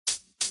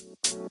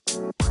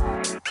All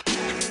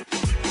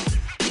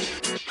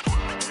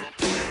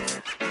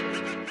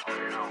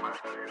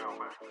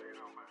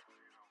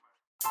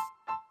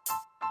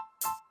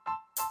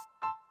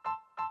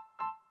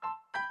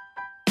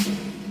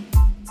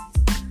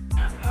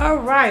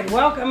right,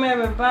 welcome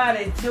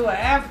everybody to an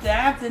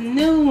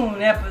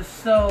afternoon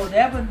episode,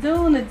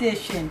 afternoon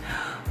edition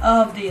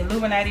of the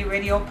Illuminati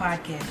Radio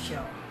Podcast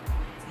Show.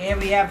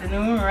 Every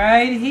afternoon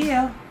right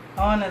here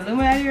on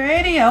Illuminati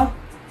Radio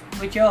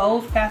with your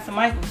host, Pastor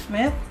Michael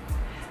Smith,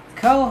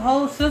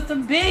 co-host Sister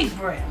Big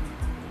Brim,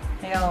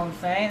 you know what I'm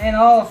saying? And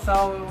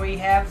also we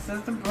have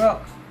Sister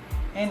Brooks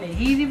and the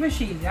Heezy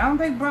Basheezy. I don't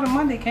think Brother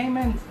Monday came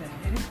in today,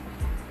 did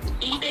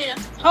he? He did.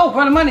 Oh,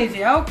 Brother Monday's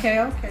here.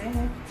 Okay.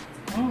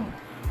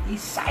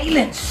 He's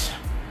silence.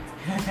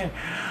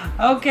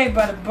 Okay,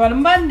 Brother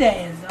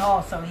Monday is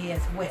also here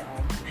as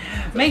well.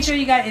 Make sure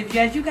you guys,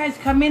 as you guys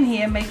come in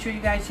here, make sure you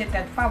guys hit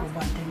that follow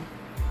button.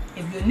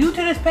 If you're new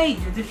to this page,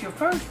 if this is your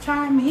first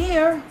time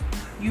here,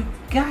 you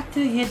got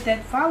to hit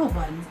that follow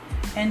button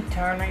and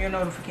turn on your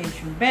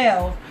notification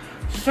bells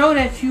so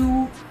that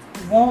you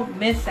won't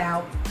miss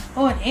out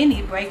on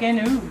any breaking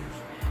news.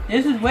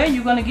 This is where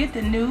you're going to get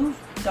the news,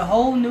 the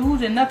whole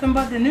news, and nothing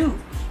but the news.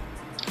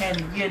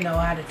 And you know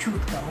how the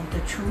truth goes.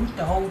 The truth,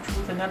 the whole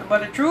truth, and nothing but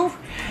the truth.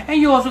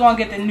 And you're also going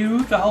to get the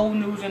news, the whole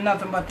news, and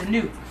nothing but the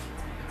news.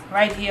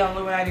 Right here on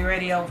Illuminati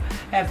Radio,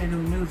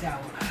 Afternoon News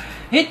Hour.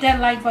 Hit that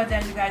like button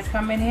as you guys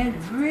come in here.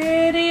 It's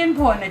really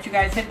important that you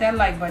guys hit that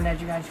like button as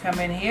you guys come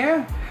in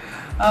here.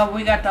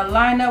 We got the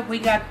lineup. We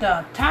got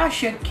the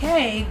Tasha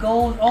K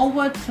goes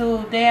over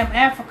to damn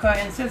Africa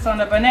and sits on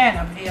the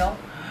banana peel.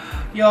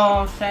 You know what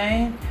I'm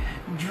saying?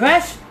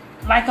 Dressed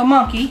like a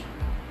monkey.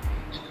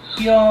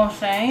 You know what I'm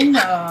saying?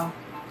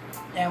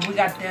 And we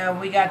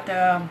got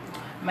the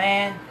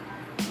man,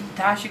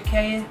 Tasha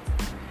K.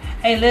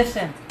 Hey,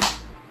 listen.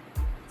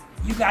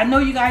 I know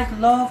you guys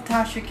love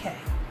Tasha K.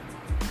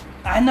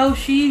 I know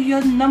she's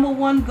your number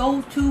one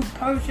go-to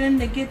person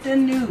to get the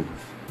news.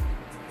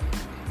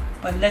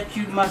 But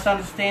you must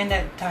understand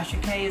that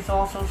Tasha K is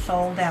also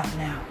sold out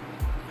now.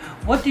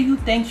 What do you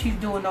think she's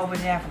doing over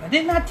in Africa?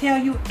 Didn't I tell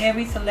you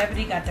every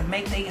celebrity got to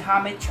make their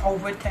homage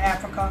over to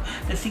Africa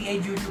to see a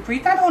juju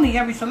priest? Not only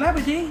every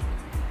celebrity.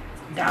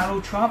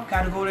 Donald Trump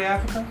got to go to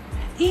Africa.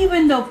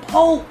 Even the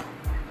Pope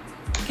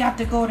got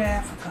to go to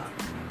Africa.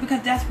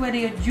 Because that's where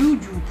their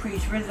juju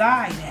priests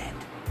reside at.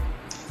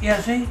 You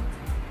see?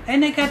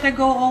 And they got to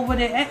go over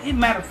there. As a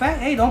matter of fact,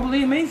 hey, don't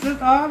believe me,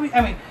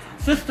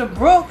 Sister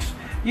Brooks,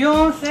 you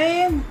know what I'm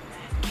saying?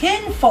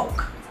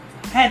 Kinfolk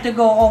had to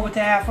go over to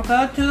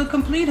Africa to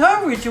complete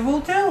her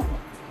ritual too.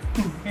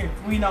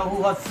 We know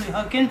who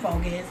her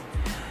kinfolk is.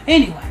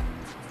 Anyway,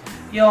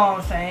 you know what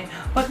I'm saying?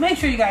 But make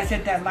sure you guys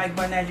hit that like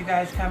button as you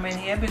guys come in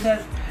here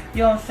because,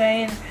 you know what I'm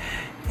saying,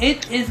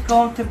 it is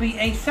going to be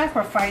a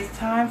sacrifice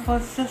time for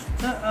Sister,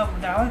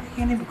 now I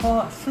can't even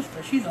call her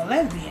sister, she's a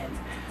lesbian,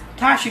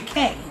 Tasha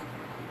K.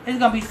 It's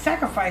going to be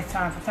sacrifice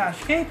time for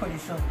Tasha K pretty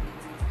soon.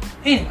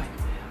 Anyway,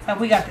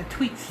 we got the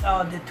tweets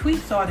or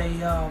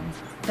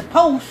the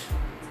posts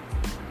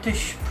to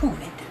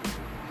prove it.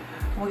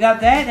 We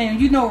got that, and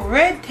you know,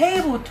 Red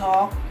Table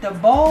Talk, the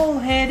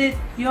bald-headed,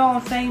 you know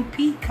what I'm saying,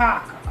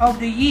 Peacock of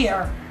the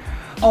Year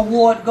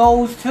award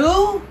goes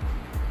to,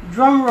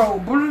 drum roll,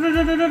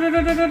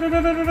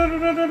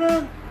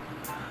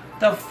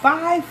 the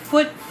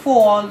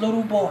 5'4"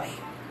 little boy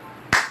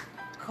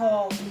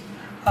called,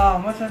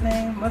 what's his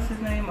name?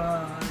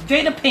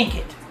 Jada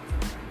Pinkett.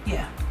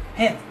 Yeah,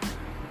 him.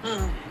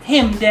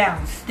 Him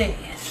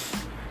downstairs.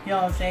 You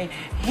know what I'm saying?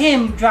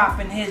 Him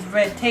dropping his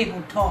Red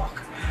Table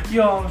Talk, you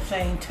know what I'm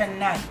saying,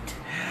 tonight.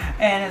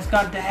 And it's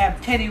going to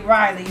have Teddy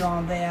Riley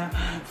on there.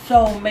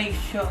 So make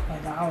sure,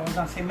 I was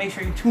going to say make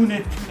sure you tune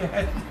into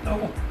that.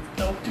 No,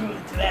 don't tune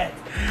into that.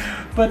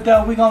 But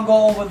we're going to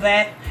go over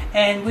that.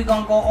 And we're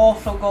going to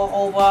also go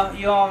over,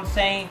 you know what I'm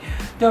saying,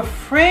 the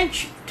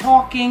French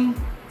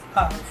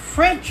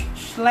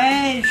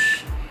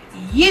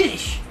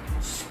Yiddish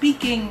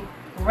speaking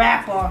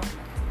rapper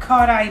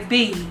Cardi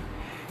B,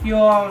 you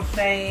know what I'm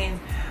saying,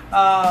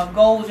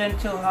 goes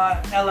into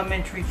her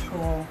elementary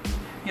school,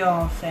 you know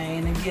what I'm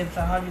saying, and gives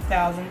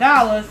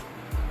 $100,000,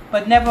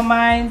 but never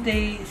mind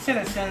the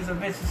citizens of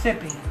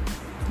Mississippi,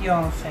 you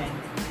know what I'm saying.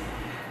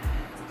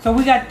 So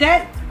we got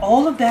that,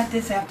 all of that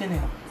this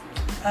afternoon.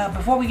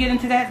 Before we get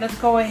into that, let's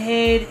go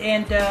ahead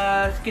and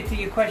let's get to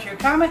your question or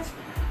comments.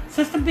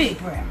 Sister Big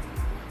Brim.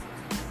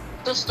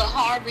 Sister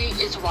Harvey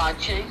is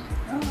watching.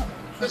 Oh,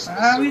 Sister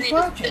Harvey's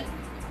watching.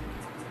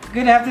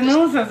 Good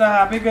afternoon, Sister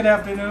Harvey. Good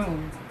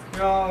afternoon. You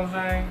know what I'm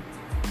saying?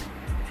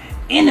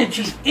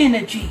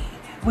 Energy.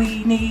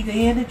 We need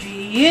energy.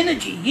 You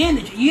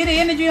hear the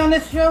energy on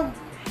this show?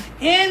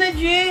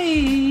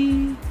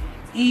 Energy.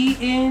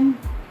 ENERGY.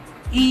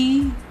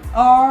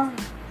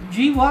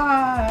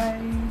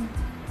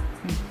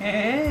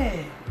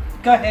 Hey.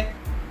 Go ahead.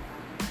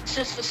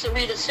 Sister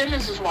Sarita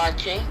Simmons is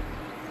watching.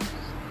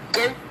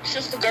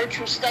 Sister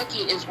Gertrude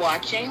Stuckey is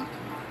watching.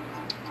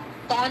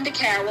 Fonda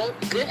Carroll,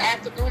 good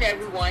afternoon,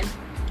 everyone.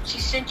 She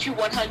sent you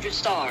 100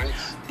 stars.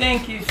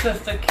 Thank you,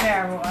 Sister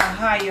Carol. A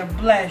higher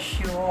bless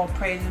you. All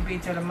praises be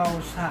to the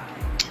Most High.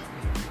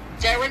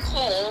 Derek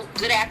Hall,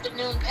 good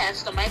afternoon,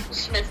 Pastor Michael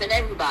Smith and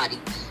everybody.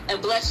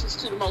 And blessings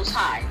to the Most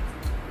High.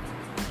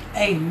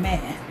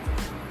 Amen.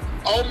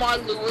 Omar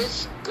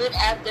Lewis, good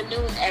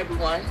afternoon,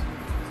 everyone.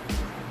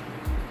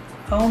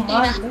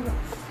 Omar Lewis.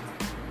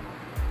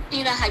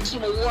 Tina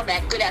Hakima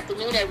Warmack, good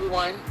afternoon,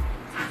 everyone.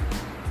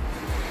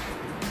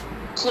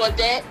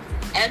 Claudette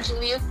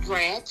Angelia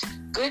Grant,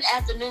 good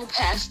afternoon,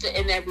 Pastor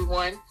and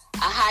everyone. A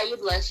higher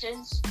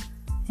blessings.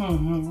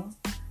 Mm-hmm.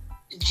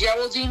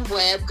 Geraldine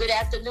Webb, good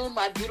afternoon,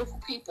 my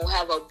beautiful people.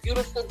 Have a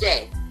beautiful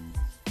day.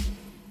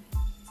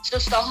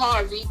 Sister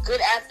Harvey,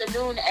 good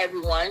afternoon,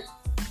 everyone.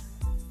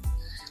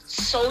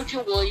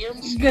 Soldier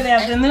Williams. Good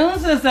afternoon,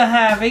 Sister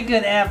Harvey.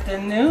 Good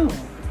afternoon.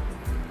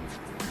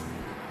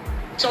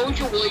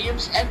 Soldier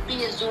Williams, FB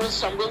is doing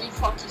some really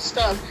funky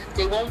stuff.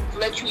 They won't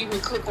let you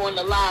even click on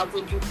the live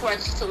when you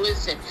press to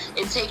listen.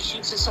 It takes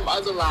you to some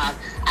other live.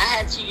 I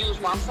had to use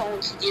my phone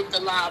to get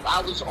the live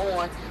I was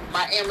on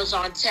my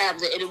Amazon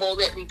tablet, and it won't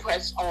let me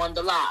press on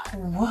the live.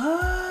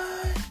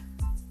 What?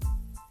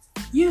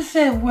 You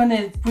said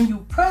when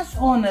you press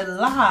on the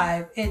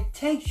live, it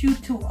takes you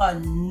to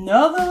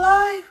another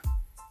live?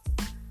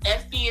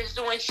 FB is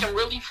doing some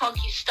really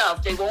funky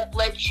stuff. They won't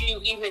let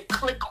you even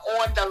click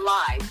on the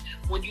live.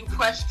 When you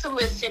press to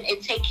listen,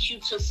 it takes you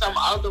to some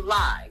other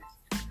live.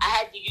 I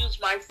had to use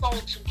my phone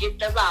to get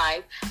the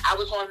live. I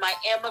was on my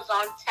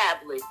Amazon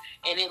tablet,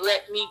 and it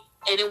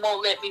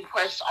won't let me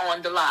press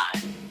on the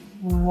live.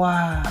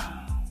 Wow.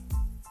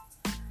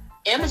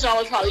 Amazon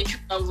was probably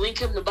trying to link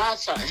him to buy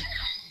something.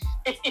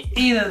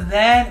 Either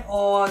that,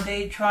 or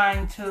they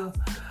trying to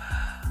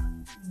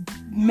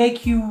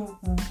make you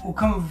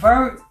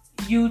convert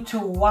you to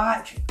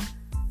watch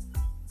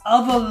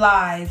other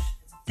lives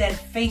that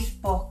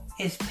Facebook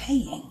is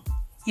paying.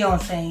 You know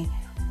what I'm saying?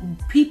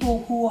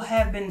 People who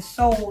have been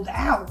sold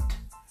out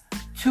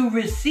to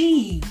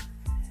receive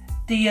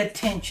the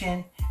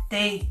attention,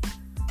 they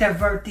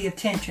divert the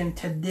attention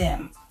to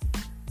them.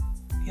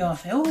 You know what I'm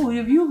saying? Oh,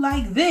 if you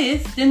like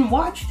this, then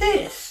watch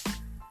this.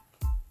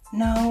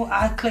 No,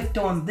 I clicked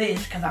on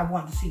this because I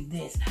want to see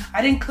this.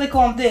 I didn't click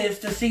on this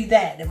to see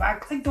that. If I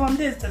clicked on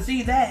this to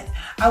see that,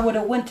 I would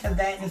have went to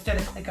that instead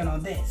of clicking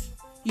on this.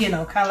 You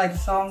know, kind of like the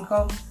song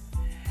goes.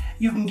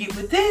 You can get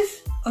with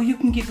this, or you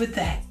can get with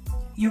that.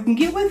 You can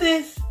get with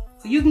this,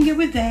 or you can get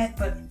with that,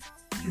 but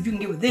if you can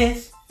get with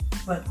this,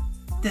 but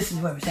this is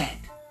where it's at.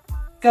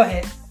 Go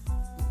ahead.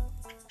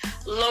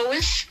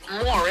 Lois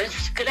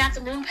Morris, good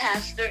afternoon,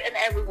 Pastor and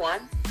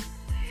everyone.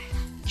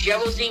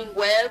 Geraldine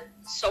Webb,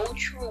 so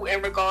true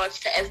in regards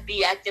to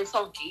FB acting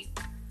funky.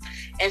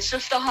 And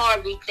Sister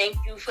Harvey, thank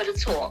you for the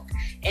talk.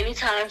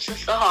 Anytime,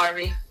 Sister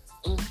Harvey.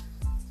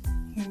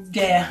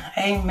 Yeah,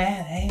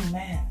 amen,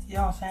 amen. You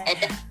know what I'm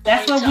saying?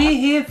 That's what we're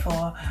here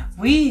for.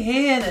 We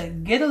here to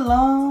get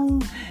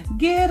along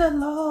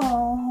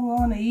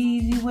on the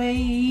easy way,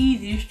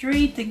 easy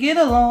street to get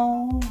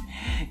along.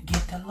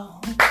 Get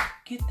along,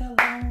 get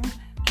along,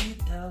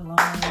 get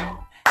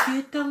along,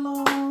 get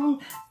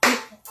along.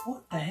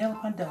 What the hell am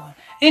I doing?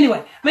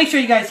 Anyway, make sure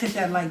you guys hit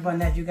that like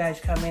button as you guys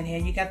come in here.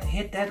 You got to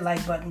hit that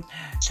like button.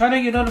 Turn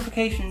on your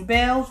notification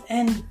bells.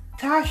 And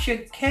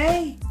Tasha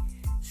K,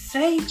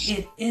 say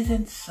it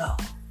isn't so.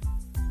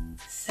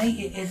 Say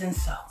it isn't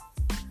so.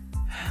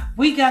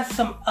 We got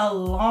some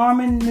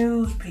alarming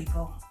news,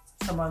 people.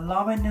 Some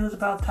alarming news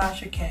about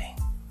Tasha K.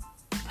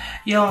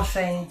 You know what I'm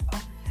saying?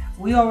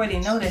 We already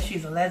know that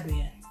she's a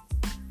lesbian.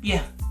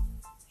 Yeah,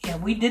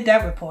 we did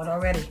that report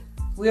already.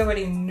 We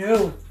already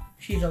knew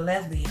she's a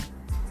lesbian.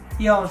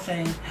 You know what I'm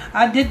saying?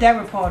 I did that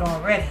report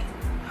already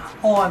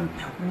on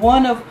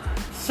one of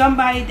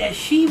somebody that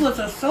she was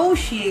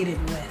associated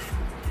with.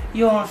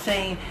 You know what I'm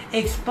saying?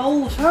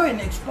 Expose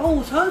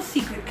her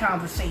secret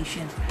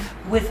conversations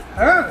with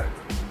her,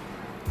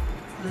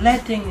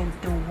 letting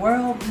the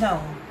world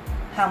know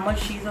how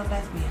much she's a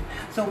lesbian.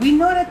 So we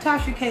know that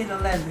Tasha K is a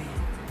lesbian.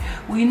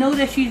 We know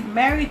that she's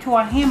married to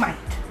a Hamite.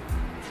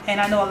 And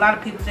I know a lot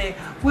of people say,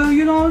 well,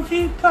 you know,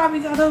 she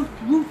probably got her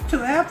roots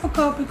to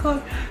Africa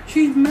because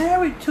she's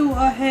married to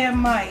a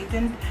Hamite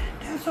and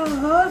that's her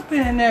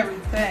husband and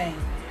everything.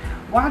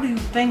 Why do you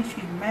think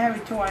she's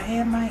married to a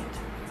Hamite?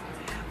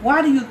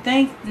 Why do you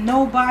think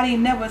nobody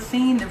never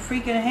seen the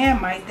freaking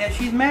Hamite that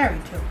she's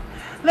married to?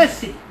 Let's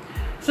see.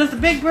 Sister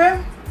Big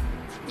Brim?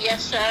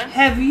 Yes, sir.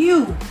 Have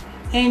you,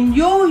 in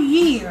your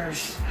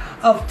years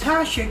of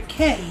Tasha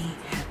K,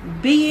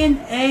 being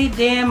a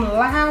damn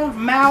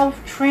loudmouth,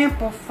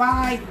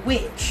 trampified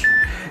witch,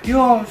 you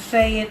know what I'm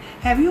saying?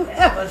 Have you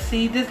ever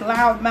seen this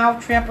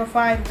loudmouth,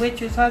 trampified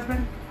witch's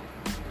husband?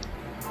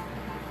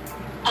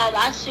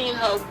 I've seen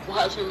her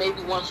husband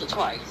maybe once or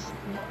twice.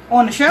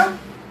 On the show?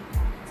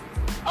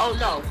 Oh,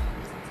 no.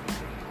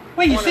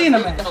 Where you seen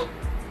him at?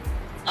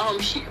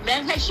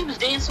 She was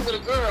dancing with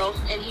a girl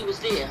and he was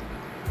there.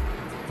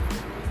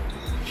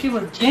 She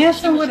was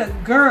dancing with a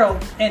girl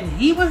and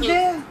he was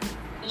there?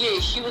 Yeah,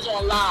 she was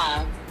on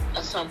live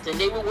or something.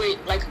 They were with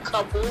like a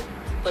couple,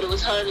 but it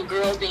was her and the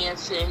girl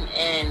dancing,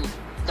 and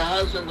The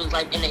husband was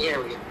like in the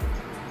area.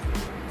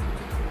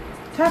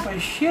 What type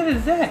of shit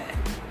is that?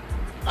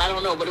 I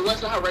don't know, but it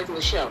wasn't her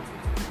regular show.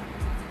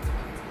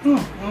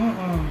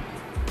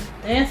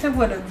 Dancing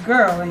with a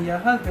girl and your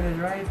husband is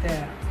right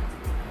there.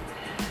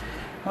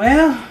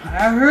 Well,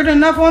 I heard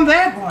enough on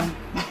that one.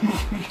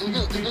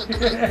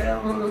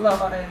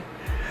 Lord.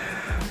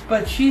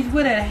 But she's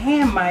with a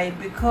Hamite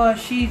because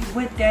she's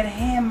with that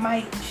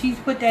Hamite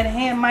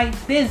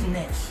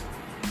business.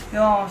 You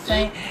know what I'm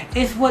saying?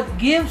 It's what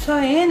gives her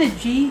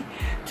energy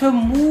to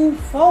move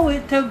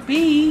forward to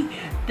be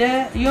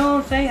the, you know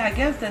what I'm saying, I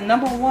guess the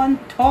 #1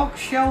 talk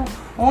show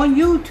on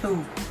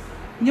YouTube.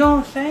 You know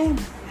what I'm saying?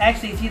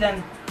 Actually, she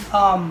done,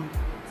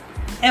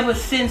 ever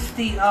since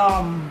the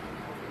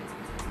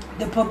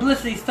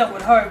publicity stuff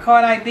with her and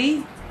Cardi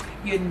B,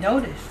 you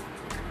notice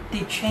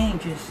the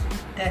changes.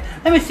 That,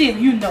 let me see if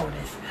you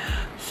notice.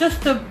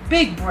 Sister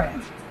Big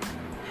Bram,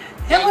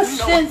 ever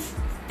since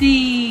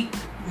the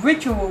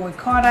ritual with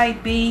Cardi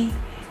B,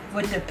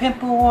 with the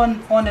pimple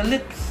on the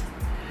lips,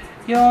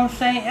 you know what I'm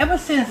saying? Ever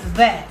since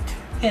that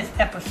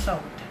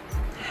episode,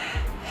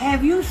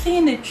 have you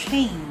seen a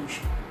change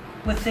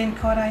within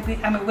Cardi B?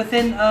 I mean,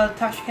 within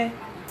Tasha K?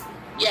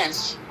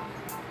 Yes.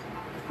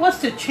 What's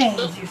the change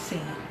you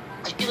see?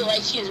 I feel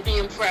like she's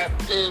being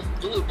prepped to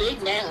do it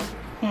big now.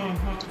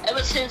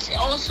 Ever since,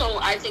 also,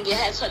 I think it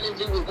had something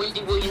to do with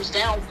Wendy Williams'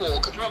 downfall.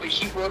 Because remember,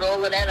 she brought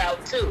all of that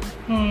out too.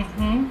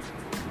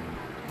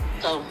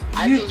 So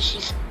I think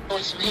she's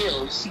on some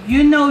heels.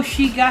 You know,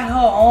 she got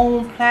her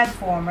own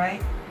platform,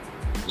 right?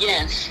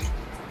 Yes.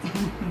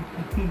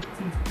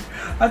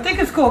 I think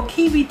it's called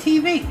Kiwi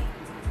TV.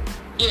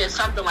 Yeah,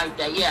 something like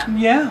that. Yeah.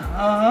 Yeah.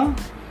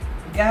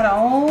 Got her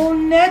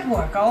own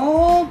network, her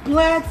own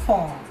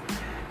platform.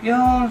 You know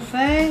what I'm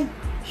saying?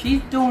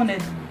 She's doing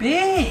it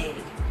big.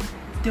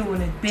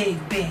 Doing it big.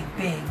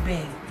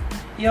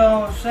 You know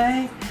what I'm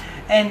saying?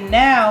 And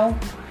now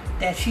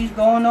that she's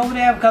going over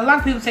there, because a lot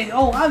of people say,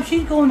 oh,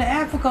 she's going to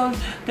Africa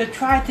to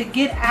try to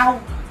get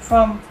out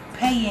from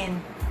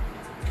paying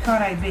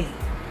Cardi B.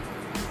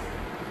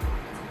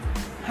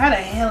 How the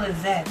hell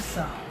is that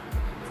so?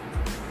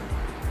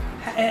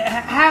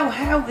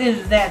 How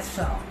is that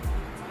so?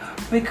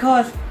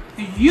 Because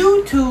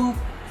YouTube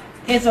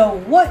is a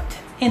what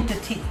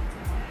entity?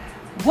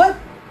 What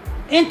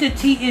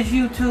entity is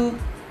YouTube,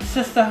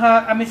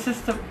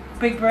 Sister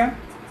Big Bram?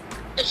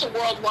 It's a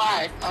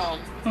worldwide.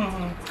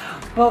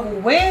 But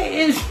where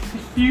is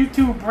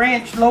YouTube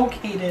branch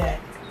located at?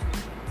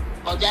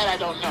 Oh, that I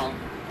don't know.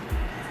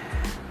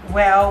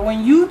 Well,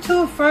 when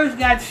YouTube first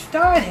got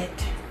started,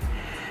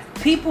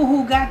 people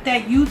who got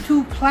that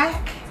YouTube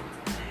plaque,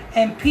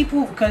 and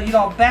people, because you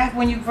know, back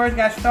when you first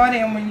got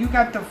started, and when you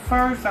got the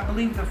first, I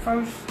believe the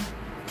first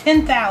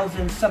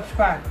 10,000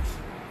 subscribers,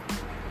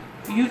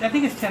 I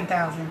think it's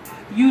 10,000,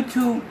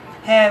 YouTube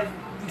have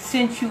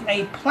sent you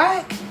a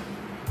plaque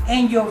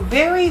and your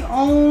very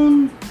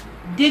own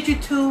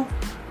digital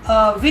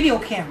video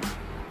camera.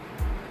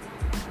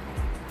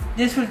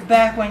 This was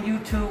back when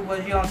YouTube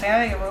was, you know what I'm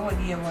saying? What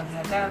year was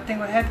that? I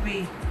think it had to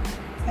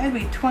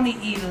be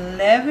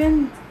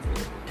 2011,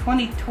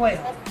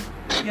 2012.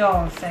 You know what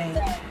I'm saying?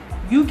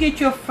 You get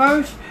your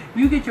first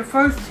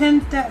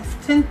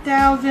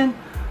 10,000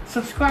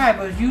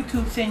 subscribers.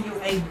 YouTube send you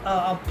a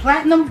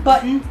platinum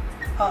button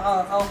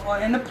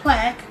and a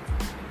plaque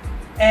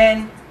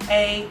and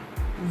a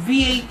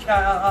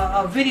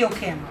video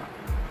camera,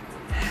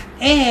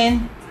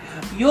 and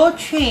your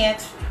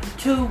chance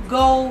to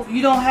go.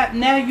 You don't have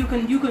now. You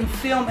can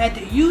film at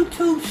the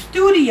YouTube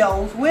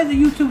studios. Where's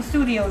the YouTube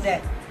studios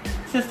at,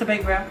 Sister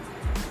Big Bram?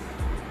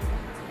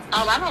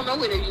 I don't know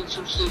where the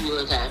YouTube studio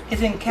is at.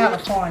 It's in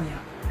California.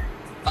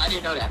 I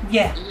didn't know that.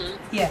 Yeah,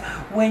 yeah.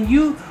 When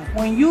you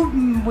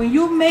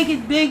make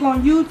it big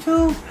on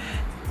YouTube,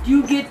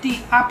 you get the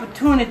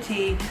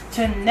opportunity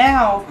to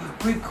now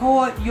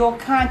record your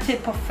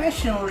content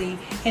professionally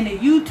in the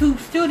YouTube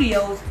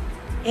studios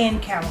in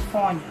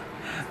California.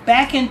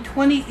 Back in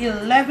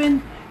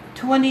 2011,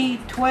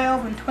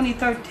 2012, and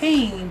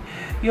 2013,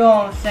 you know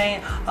what I'm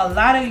saying, a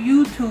lot of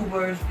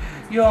YouTubers,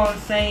 you know what I'm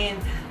saying,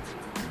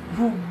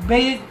 who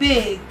made it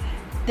big,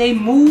 they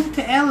moved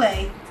to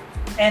LA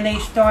and they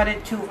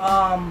started to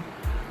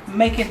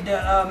making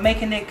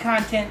their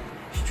content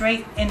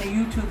straight in the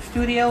YouTube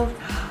studios.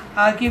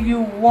 I'll give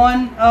you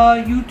one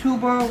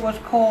YouTuber was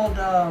called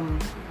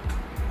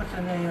what's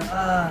her name?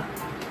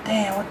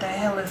 Damn, what the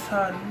hell is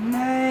her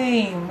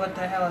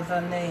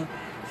name?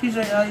 She's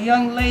a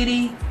young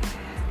lady.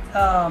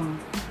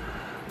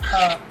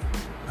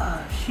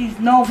 She's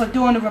known for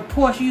doing the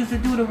reports. She used to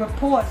do the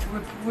reports.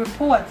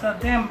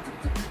 Damn,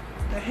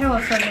 the hell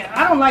is her name?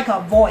 I don't like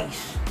her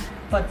voice,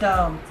 but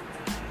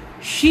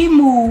she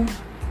moved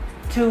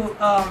to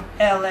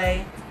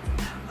LA.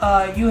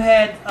 You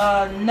had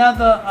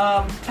another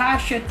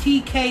Tasha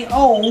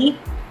TKO,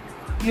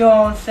 you know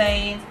what I'm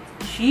saying?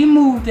 She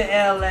moved to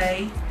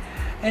LA.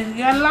 And you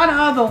got a lot of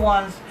other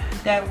ones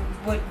that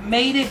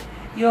made it,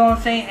 you know what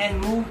I'm saying,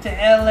 and moved to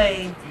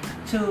LA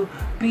to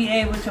be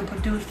able to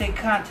produce their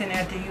content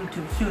at the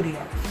YouTube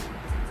studios.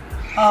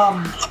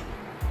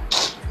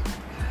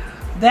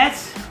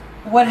 that's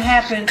what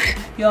happened.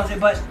 You know what I'm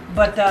saying?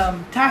 But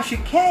Tasha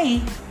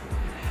K,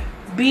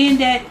 being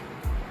that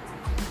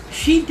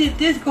she did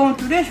this, going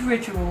through this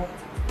ritual,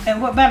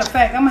 and what matter of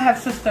fact, I'm gonna have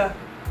Sister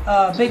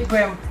Big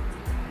Brim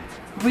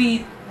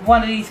read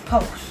one of these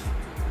posts.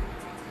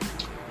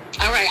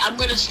 All right, I'm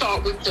going to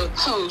start with the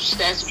post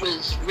that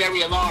was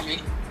very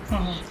alarming.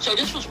 Mm-hmm. So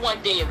this was one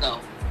day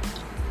ago.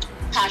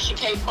 Tasha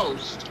K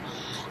post.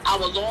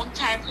 Our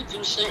longtime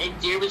producer and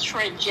dearest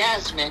friend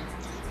Jasmine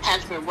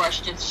has been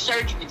rushed into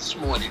surgery this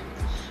morning.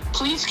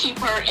 Please keep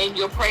her in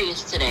your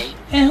prayers today.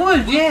 And who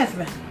is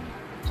Jasmine?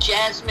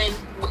 Jasmine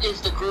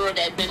is the girl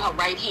that been her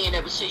right hand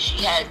ever since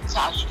she had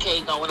Tasha K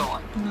going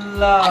on.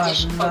 Lord, I guess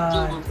she spoke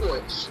through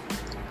reports.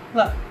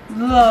 Lord.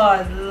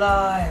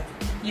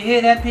 You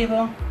hear that,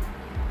 people?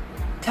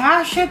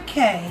 Tasha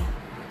K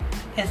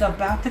is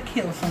about to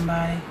kill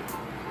somebody.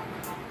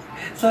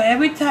 So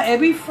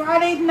every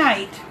Friday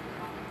night,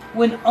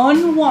 when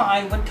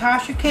Unwind with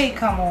Tasha K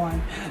come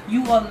on,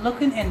 you are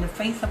looking in the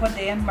face of a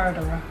damn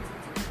murderer.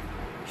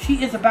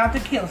 She is about to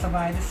kill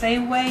somebody. The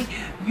same way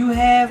you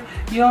have,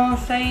 you know what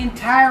I'm saying,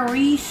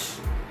 Tyrese,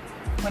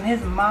 when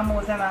his mama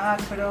was in the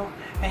hospital,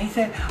 and he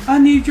said, I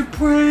need your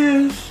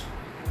prayers.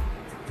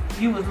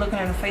 You was looking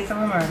in the face of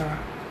a murderer.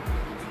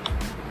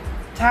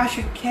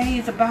 Tasha K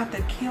is about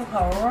to kill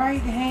her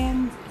right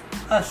hand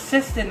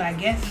assistant, I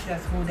guess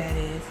that's who that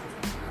is.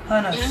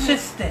 Her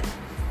assistant.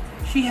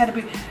 She had to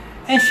be,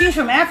 and she's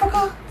from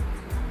Africa?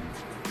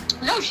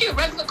 No, she a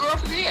regular girl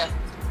from here.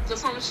 She's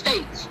from the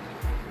States.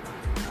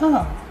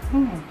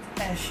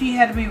 And she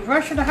had to be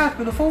rushed to the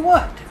hospital for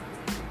what?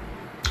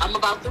 I'm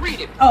about to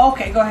read it. Oh,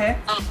 okay, go ahead.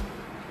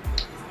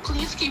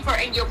 Please keep her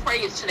in your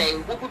prayers today.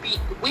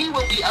 We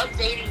will be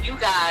updating you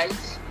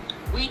guys.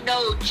 We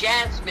know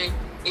Jasmine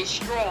is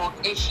strong,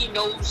 and she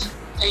knows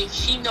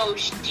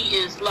she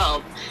is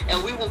loved,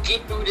 and we will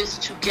get through this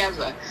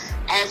together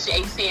as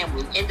a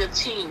family, in a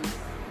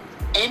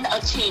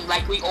team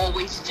like we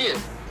always do.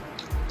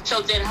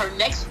 So then her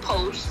next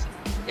post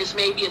is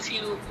maybe a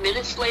few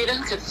minutes later,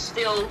 because it's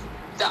still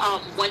the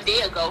one day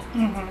ago.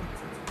 Mm-hmm.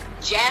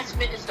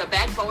 Jasmine is the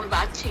backbone of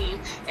our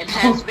team and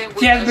has been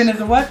with Jasmine us. is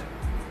the what?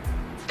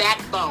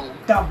 Backbone.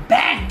 The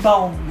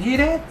backbone. Hear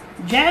that?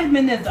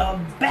 Jasmine is the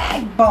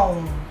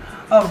backbone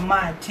of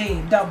my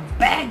team. The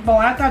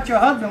backbone. I thought your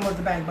husband was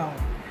the backbone.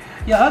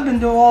 Your husband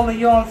do all the,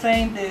 you know what I'm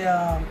saying,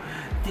 the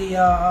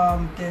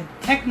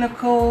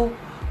technical, you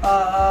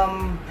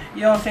know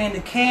what I'm saying,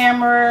 the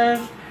cameras,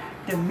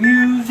 the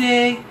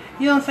music,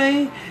 you know what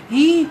I'm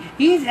saying?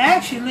 He's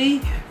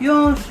actually, you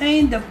know what I'm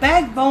saying, the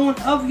backbone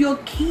of your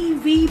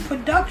TV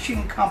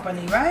production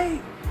company,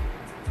 right?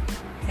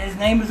 His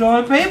name is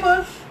on the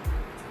papers.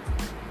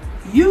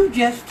 You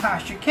just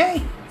Tasha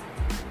K.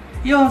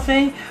 You know what I'm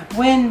saying?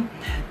 When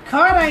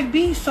Cardi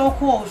B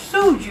so-called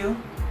sued you,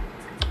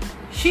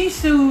 she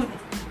sued,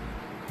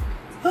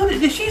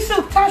 did she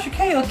sue Tasha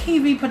K or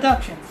TV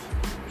Productions?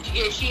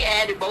 Yeah, she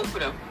added both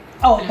of them.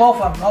 Oh, both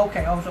of them.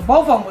 Okay. Oh, so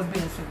both of them was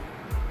being sued.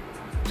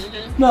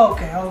 Mm-hmm.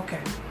 Okay.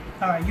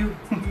 All right, you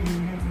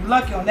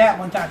lucky on that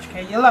one, Tasha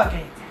K. You're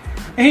lucky.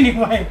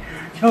 Anyway,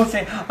 you know what I'm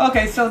saying?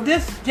 Okay, so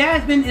this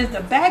Jasmine is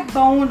the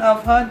backbone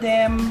of her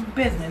damn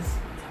business,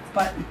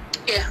 but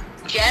yeah,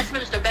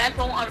 Jasmine is the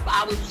backbone of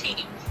our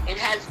team and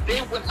has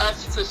been with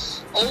us for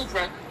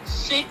over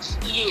 6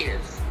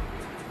 years.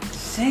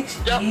 6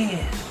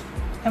 years.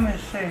 Let me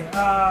see.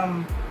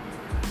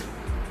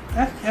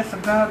 That's just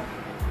about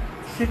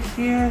 6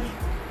 years.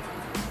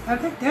 I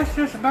think that's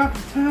just about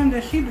the time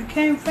that she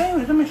became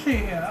famous. Let me see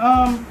here.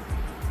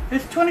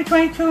 It's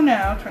 2022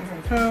 now.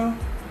 2022,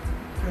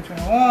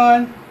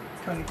 2021,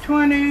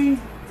 2020.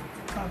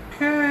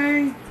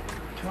 Okay.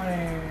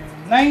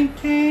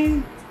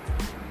 2019.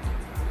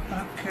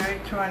 Okay.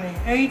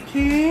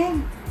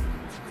 2018.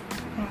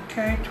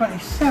 Okay.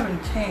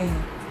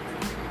 2017.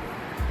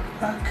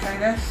 Okay,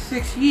 that's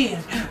 6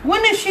 years.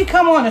 When did she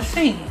come on the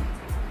scene?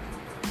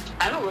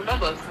 I don't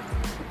remember.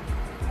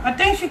 I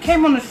think she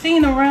came on the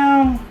scene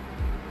around,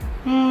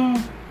 I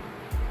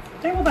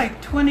think it was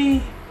like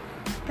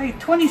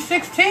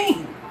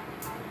 2016.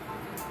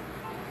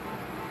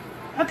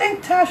 I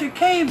think Tasha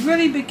K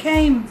really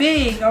became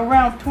big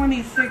around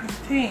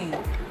 2016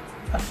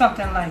 or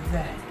something like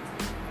that.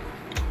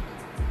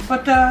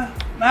 But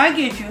I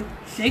get you.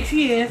 6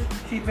 years.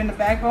 She's been the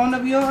backbone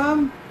of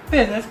your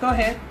business. Go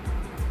ahead.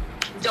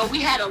 Though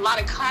we had a lot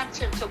of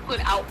content to put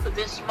out for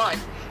this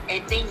month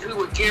and things we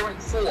were gearing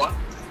for,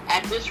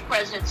 at this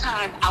present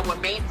time, our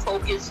main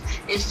focus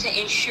is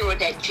to ensure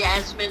that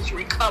Jasmine's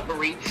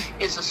recovery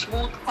is a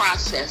smooth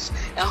process,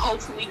 and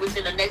hopefully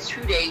within the next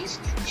few days,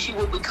 she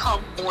will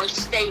become more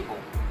stable.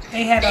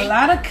 They had a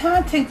lot of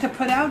content to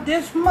put out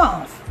this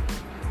month,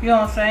 you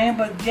know what I'm saying?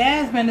 But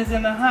Jasmine is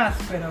in the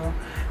hospital,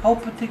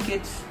 hoping to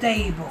get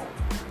stable.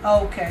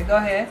 Okay, go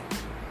ahead.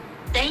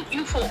 Thank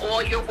you for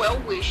all your well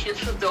wishes.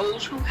 For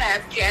those who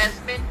have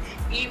Jasmine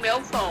email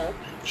phone,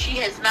 she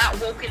has not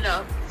woken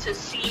up to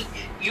see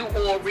you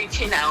all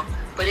reaching out,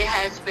 but it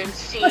has been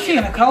seen. Was she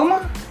in a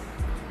coma?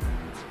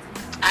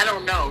 I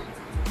don't know.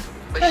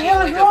 What the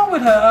hell is wrong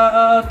with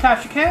her,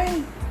 Tasha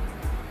K?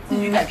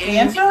 You got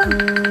cancer?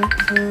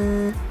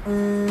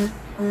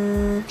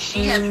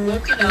 She has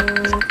woken up.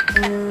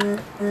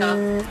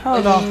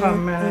 Hold on for a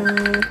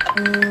minute.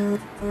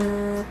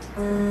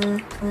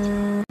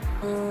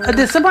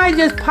 Did somebody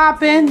just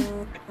pop in?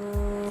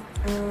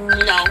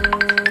 No.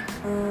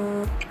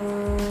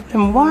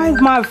 And why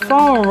is my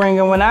phone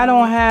ringing when I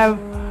don't have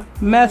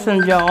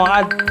Messenger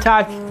on?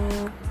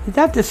 Is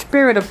that the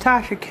spirit of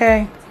Tasha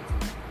K?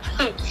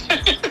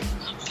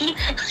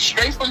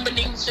 Straight from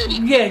Benin City.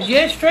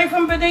 Yeah, straight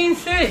from Benin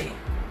City.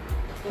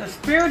 The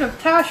spirit of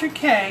Tasha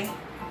K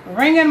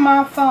ringing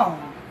my phone.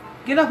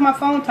 Get off my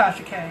phone,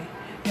 Tasha K.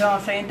 You know what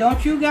I'm saying?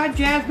 Don't you got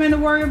Jasmine to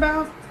worry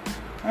about?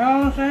 You know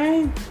what I'm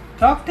saying?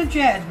 Talk to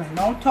Jasmine.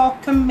 Don't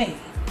talk to me.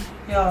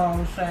 You know what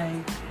I'm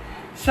saying?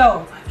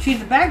 So, she's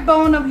the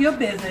backbone of your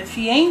business.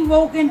 She ain't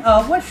woken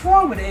up. What's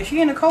wrong with her? Is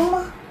she in a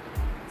coma?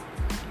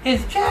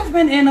 Is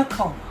Jasmine in a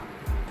coma?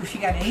 Does she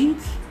got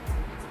AIDS?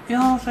 You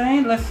know what I'm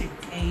saying? Let's see.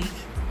 AIDS.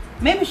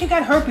 Maybe she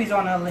got herpes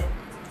on her lip.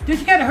 Does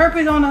she got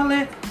herpes on her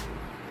lip?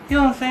 You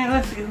know what I'm saying?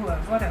 Let's see. Who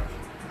else? What else?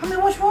 I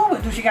mean, what's wrong with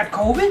her? Does she got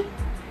COVID?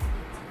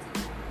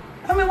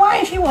 I mean, why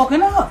ain't she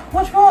woken up?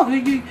 What's wrong?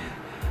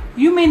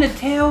 You mean to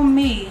tell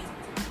me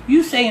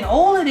you saying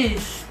all of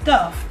this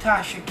stuff,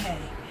 Tasha K,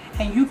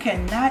 and you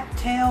cannot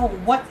tell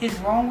what is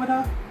wrong with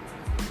her?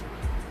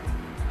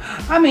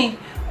 I mean,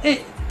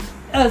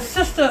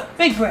 Sister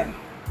Big Brim.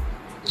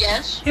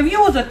 Yes. If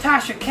you was a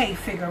Tasha K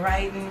figure,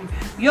 right, and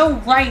your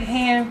right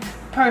hand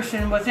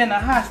person was in the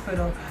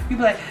hospital, you'd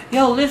be like,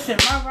 yo, listen,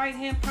 my right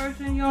hand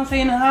person, you know what I'm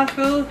saying, in the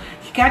hospital,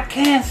 she got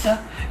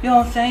cancer, you know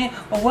what I'm saying,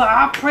 but well,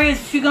 I pray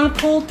she's gonna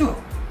pull through.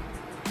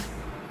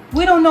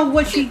 We don't know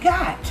what she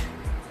got.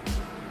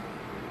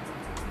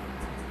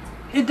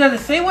 It doesn't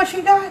say what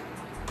she got?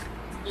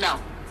 No.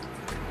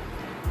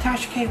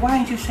 Tasha K, why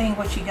ain't you saying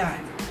what she got?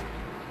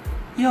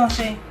 You know what I'm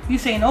saying? You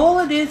saying all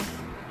of this.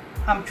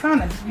 I'm trying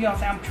to, you know what I'm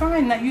saying? I'm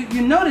trying not,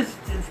 you noticed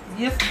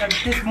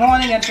this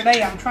morning and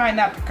today I'm trying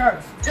not to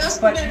curse.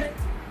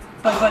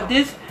 But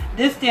this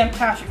damn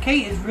Tasha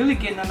K is really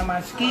getting under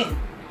my skin.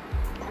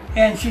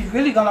 And she's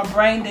really gonna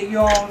bring the, you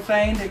know what I'm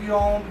saying, the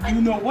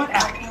you know what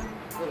out.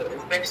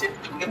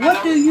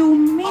 What do you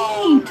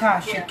mean,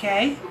 Tasha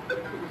K?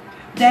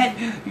 That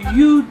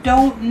you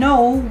don't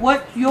know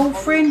what your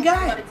friend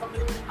got?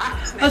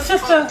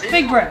 Sister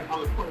Big Brim.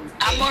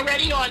 I'm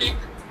already on it.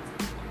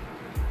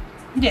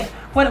 Yeah.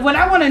 What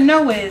I want to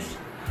know is,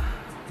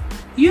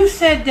 you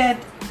said that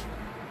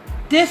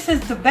this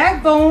is the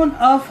backbone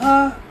of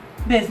her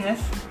business.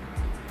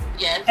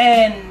 Yes.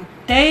 And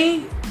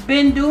they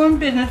been doing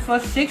business for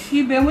 6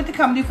 years. Been with the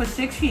company for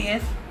 6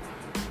 years.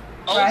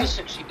 Over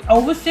 6 years.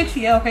 Over 6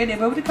 years. Okay, they've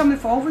been with the company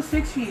for over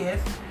 6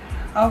 years.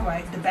 All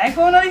right. The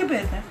backbone of your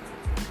business.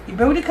 You've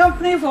been with the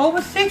company for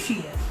over 6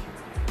 years.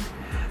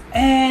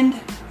 And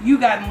you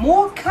got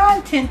more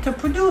content to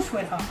produce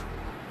with her.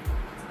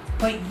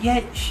 But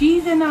yet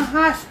she's in a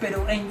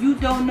hospital and you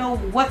don't know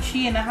what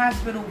she in the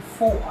hospital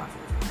for.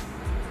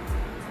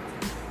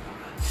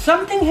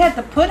 Something had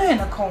to put her in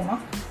a coma.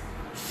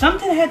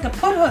 Something had to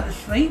put her to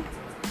sleep.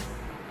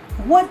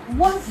 What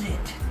was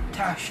it,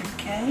 Tasha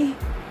K?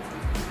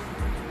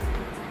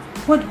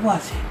 What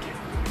was it?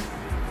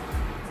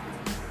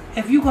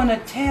 If you're going to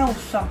tell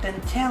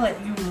something, tell it,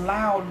 you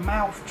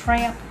loud-mouthed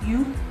tramp,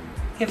 you.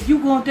 If you're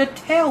going to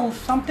tell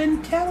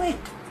something, tell it.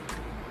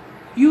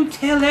 You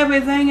tell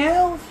everything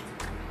else.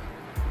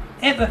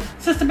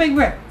 Sister Big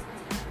Rip.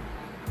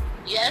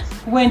 Yes?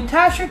 When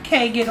Tasha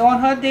K get on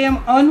her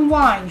damn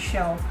Unwind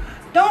show,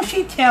 don't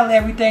she tell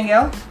everything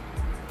else?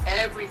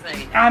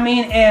 Everything. I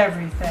mean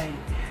everything.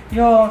 You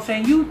know what I'm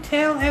saying? You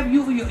tell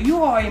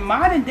you are a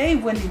modern day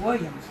Wendy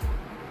Williams.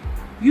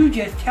 You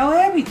just tell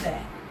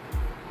everything.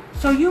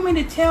 So you mean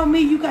to tell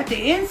me you got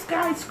the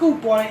inside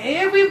scoop on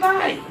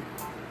everybody,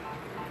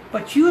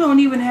 but you don't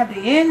even have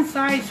the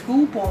inside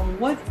scoop on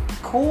what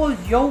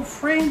caused your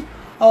friend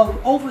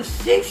of over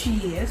 6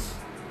 years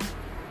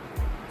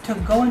to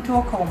go into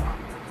a coma?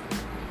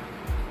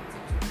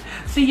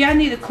 See, y'all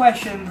need to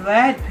question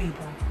that,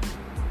 people.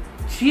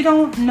 She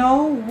don't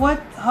know what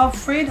her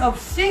friend of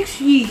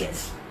 6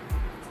 years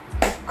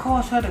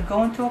caused her to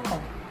go into a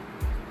coma.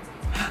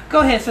 Go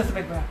ahead, Sister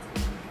Big Brown.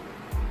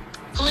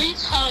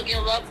 Please hug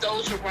and love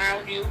those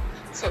around you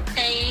for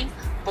pain,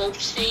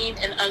 both seen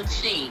and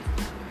unseen.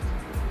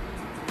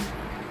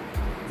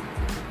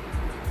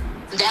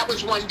 That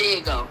was 1 day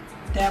ago.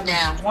 That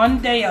was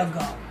 1 day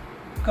ago.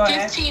 Go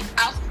ahead. 15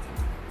 hours.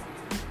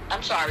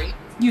 I'm sorry.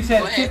 You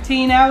said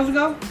 15 hours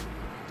ago?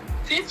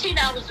 15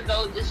 hours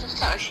ago, this is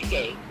Tasha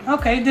K.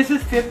 Okay, this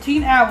is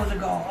 15 hours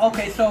ago.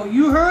 Okay, so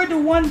you heard the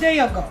 1 day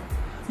ago.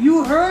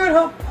 You heard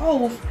her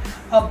post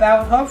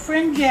about her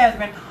friend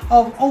Jasmine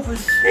of over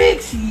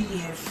 6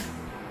 years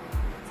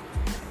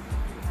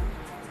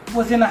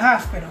was in the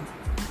hospital.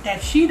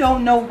 That she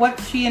don't know what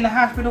she in the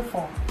hospital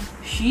for.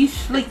 She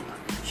sleep.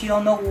 She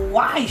don't know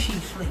why she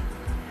sleep.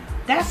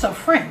 That's a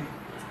friend.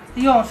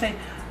 You know what I'm saying?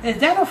 Is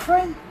that a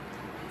friend?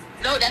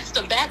 No, that's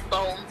the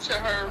backbone to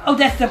her. Oh,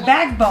 that's the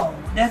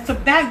backbone. That's the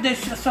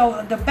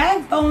so the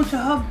backbone to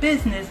her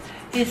business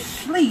is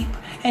sleep,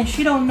 and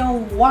she don't know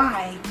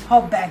why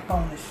her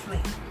backbone is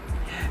asleep.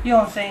 You know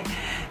what I'm saying?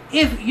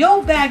 If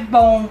your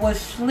backbone was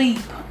asleep,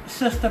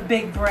 Sister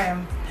Big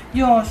Brim,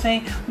 you know what I'm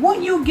saying?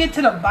 Wouldn't you get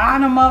to the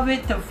bottom of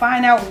it to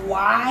find out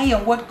why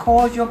and what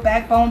caused your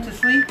backbone to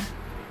sleep?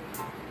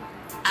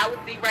 I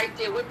would be right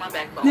there with my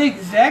backbone.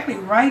 Exactly,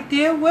 right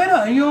there with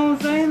her. You know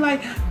what I'm saying?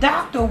 Like,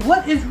 doctor,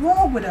 what is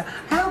wrong with her?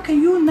 How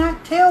can you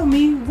not tell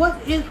me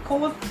what is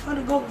causing her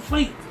to go to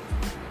sleep?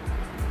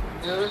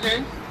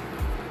 Mm-hmm.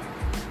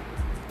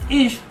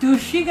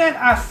 Does she got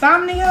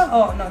insomnia?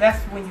 Oh, no,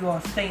 that's when you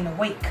are staying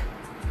awake.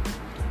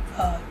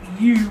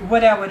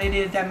 Whatever it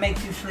is that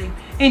makes you sleep.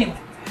 Anyway,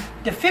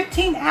 the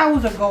 15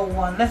 hours ago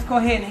one, let's go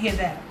ahead and hear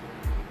that.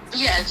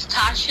 Yes,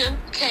 Tasha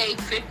K,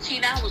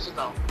 15 hours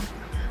ago.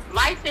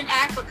 Life in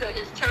Africa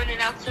is turning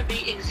out to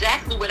be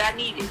exactly what I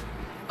needed.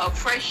 A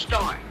fresh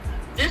start.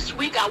 This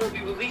week I will be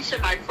releasing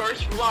my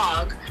first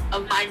vlog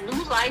of my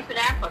new life in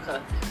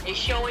Africa and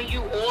showing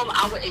you all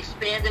our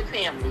expanded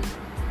family.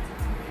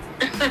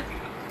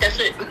 That's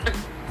it.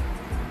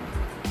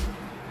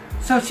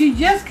 So she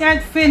just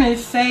got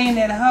finished saying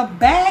that her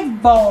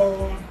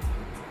backbone...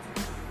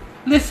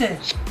 Listen,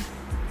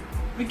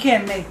 we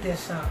can't make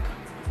this up.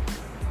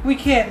 We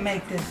can't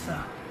make this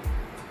up.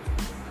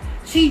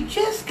 She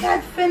just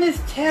got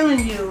finished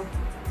telling you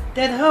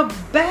that her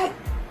back...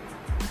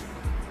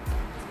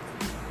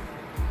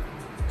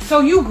 So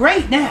you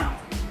great now.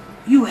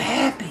 You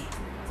happy.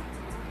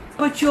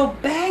 But your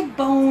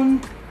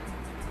backbone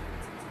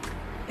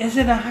is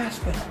in a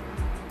hospital.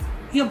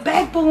 Your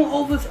backbone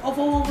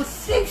over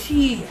 6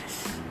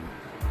 years.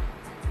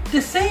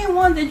 The same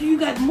one that you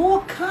got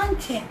more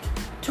content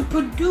to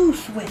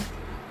produce with.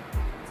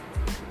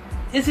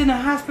 Is in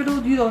a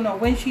hospital. You don't know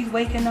when she's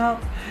waking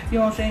up. You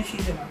know what I'm saying?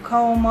 She's in a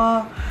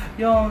coma.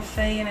 You know what I'm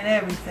saying? And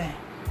everything.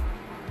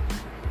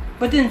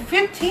 But then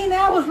 15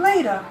 hours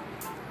later,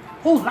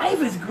 oh, life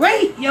is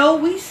great, yo.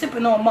 We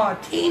sipping on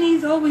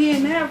martinis over here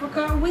in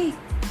Africa.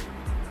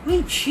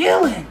 We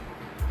chilling.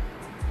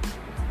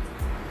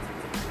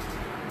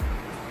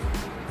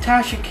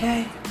 Tasha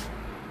K,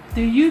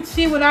 do you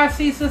see what I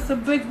see, Sister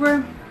Big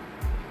Brim?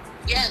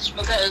 Yes,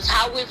 because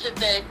how is it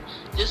that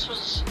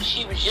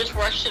she was just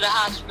rushed to the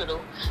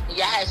hospital and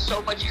y'all had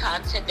so much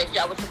content that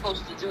y'all was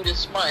supposed to do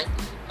this month,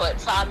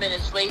 but 5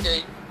 minutes later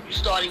you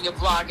started your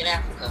vlog in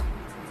Africa?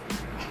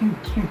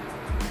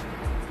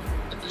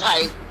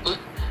 Like,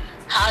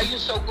 how are you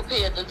so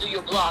prepared to do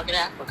your vlog in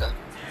Africa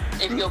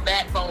if your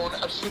backbone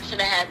of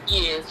 6.5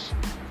 years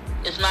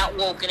is not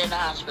woken in the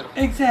hospital?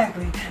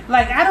 Exactly.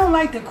 Like, I don't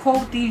like to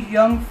quote these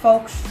young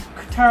folks'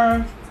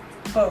 terms,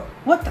 but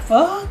what the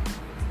fuck?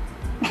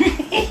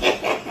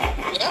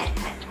 Yeah.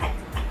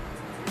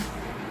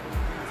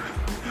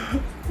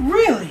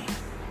 Really?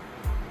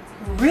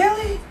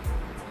 Really?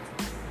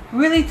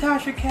 Really,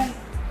 Tasha K?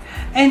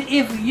 And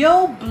if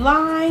your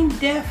blind,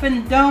 deaf,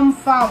 and dumb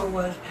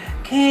followers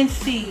can't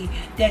see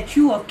that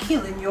you are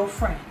killing your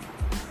friend,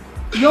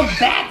 your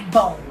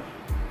backbone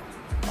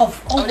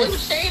of over... Oh, they were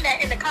saying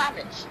that in the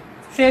comments.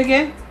 Say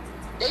again?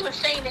 They were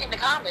saying it in the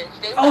comments.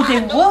 They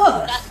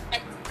was?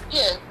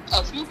 Yeah,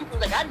 a few people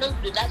like, I know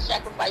you did not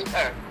sacrifice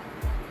her.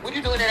 What are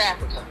you doing in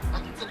Africa?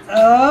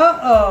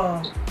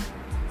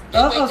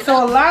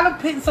 So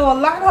a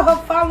lot of her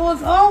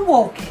followers are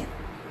woken.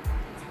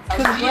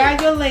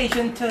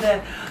 Congratulations to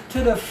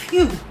the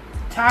few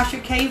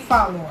Tasha K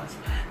followers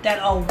that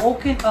are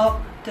woken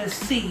up to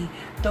see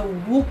the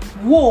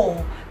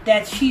wall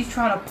that she's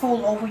trying to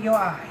pull over your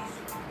eyes.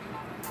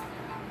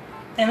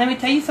 And let me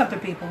tell you something,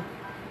 people.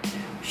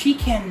 She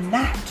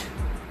cannot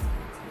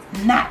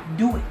not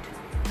do it.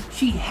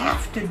 She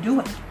has to do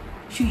it.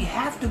 She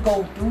has to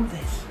go through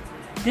this.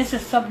 This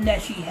is something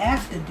that she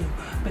has to do.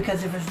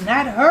 Because if it's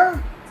not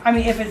her,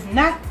 if it's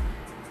not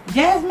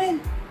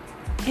Jasmine,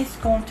 it's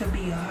going to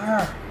be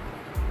her.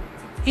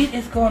 It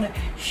is going to...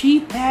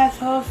 She passed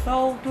her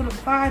soul through the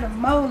fire of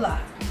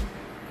Mola.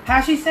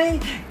 How she say?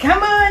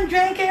 Come on,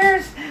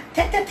 drinkers.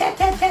 Tap, tap, tap,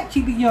 tap, tap.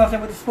 She be, with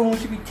the spoon,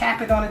 she be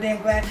tapping on the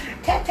damn glass.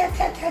 Tap, tap,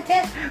 tap, tap,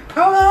 tap.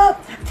 Pull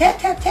up. Tap,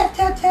 tap, tap,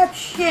 tap, tap.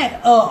 Shut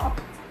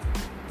up.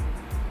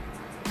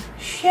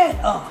 Shut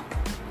up.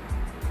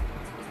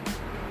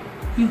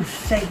 You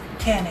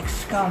satanic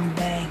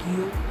scumbag,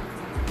 you.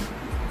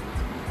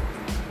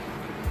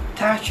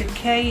 Tasha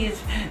K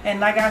is, and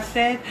like I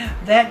said,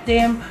 that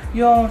damn,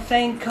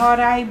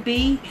 Cardi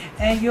B,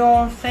 and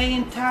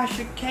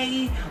Tasha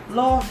K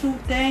lawsuit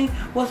thing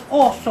was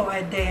also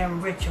a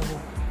damn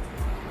ritual.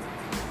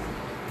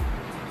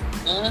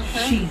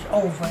 Mm-hmm. She's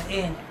over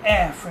in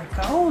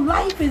Africa. Oh,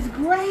 life is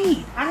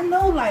great. I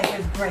know life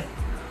is great.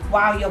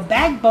 While your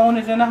backbone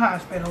is in the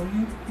hospital,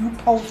 you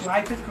post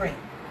life is great.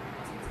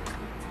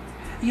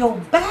 Your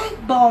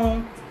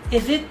backbone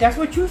is it? That's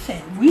what you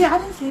said. I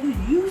didn't say this.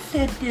 You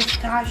said this,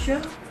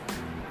 Tasha.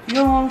 You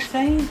know what I'm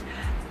saying?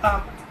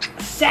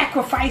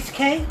 Sacrifice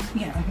K.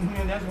 Yeah,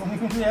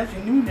 that's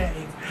your new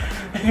name.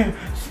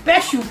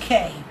 Special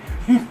K.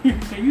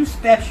 So you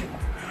special.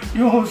 You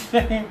know what I'm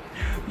saying?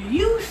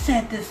 You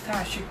said this,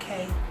 Tasha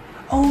K.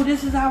 Oh,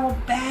 this is our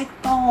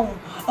backbone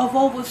of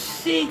over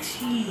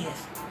 6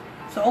 years.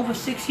 So over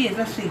 6 years.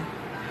 Let's see.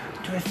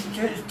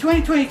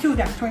 2022.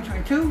 That's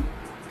 2022.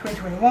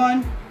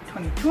 2021.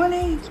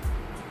 2020.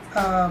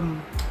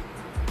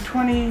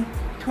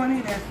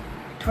 2020. That's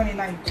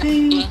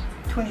 2019.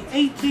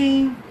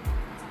 2018.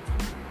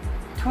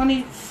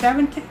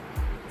 2017.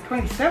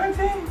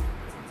 2017.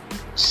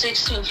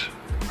 16.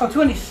 Oh,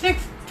 2016?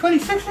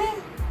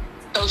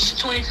 Oh, it's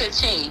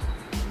 2015.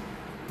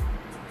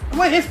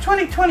 Wait, it's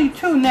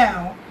 2022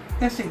 now.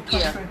 Let's see,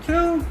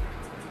 2022,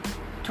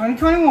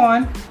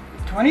 2021,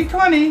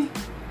 2020,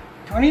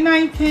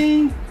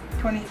 2019,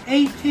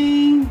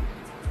 2018,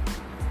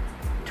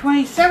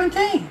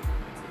 2017.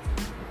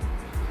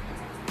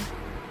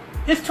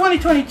 It's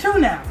 2022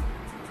 now.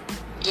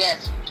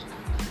 Yes.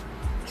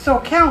 So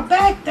count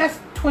back, that's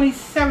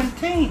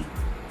 2017.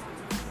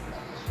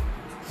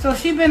 So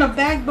she's been a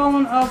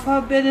backbone of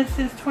her business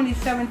since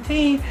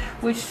 2017,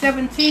 which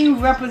 17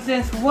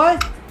 represents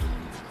what?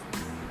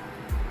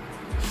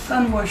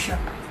 Sun worship.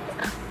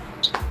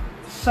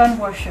 Sun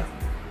worship.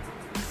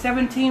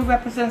 17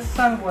 represents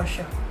sun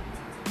worship.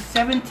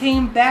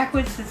 17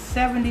 backwards is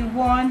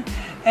 71.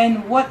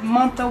 And what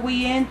month are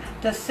we in?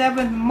 The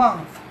 7th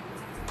month.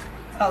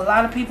 A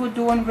lot of people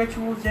doing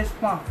rituals this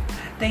month.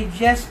 They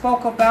just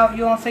spoke about, you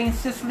know what I'm saying,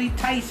 Cicely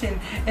Tyson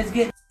is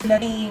getting a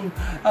name,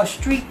 a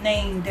street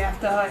named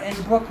after her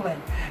in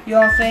Brooklyn. You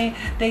know what I'm saying?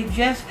 They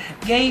just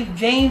gave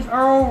James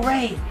Earl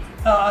Ray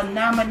a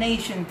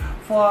nomination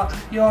for,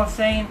 you know what I'm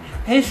saying,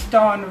 his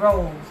starring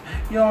roles.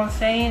 You know what I'm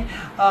saying?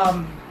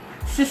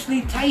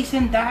 Cicely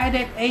Tyson died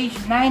at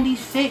age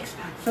 96.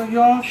 So you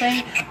know what I'm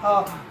saying?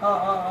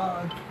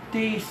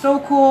 The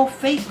so-called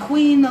fake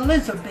Queen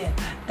Elizabeth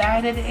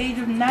died at the age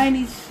of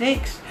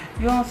 96.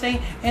 You know what I'm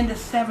saying? In the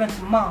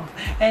 7th month.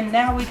 And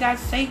now we got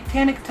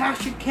Satanic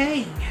Tasha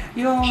K.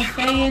 You know what I'm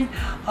saying?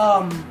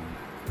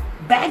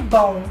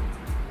 Backbone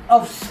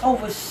of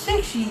over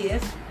 6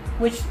 years,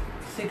 which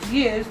 6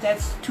 years,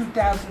 that's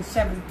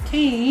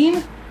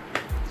 2017.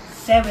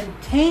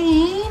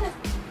 17. You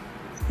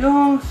know what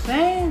I'm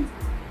saying?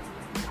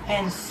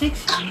 And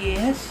 6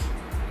 years,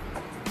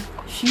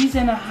 she's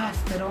in a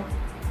hospital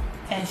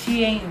and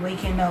she ain't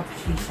waking up,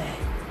 she said.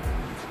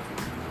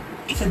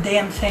 It's a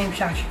damn shame,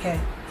 Tasha K.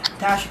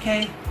 Tasha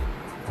K.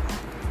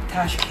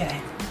 Tasha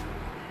K.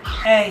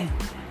 Hey,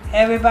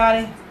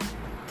 everybody,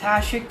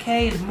 Tasha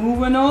K is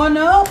moving on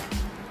up.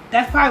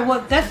 That's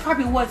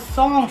probably what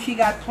song she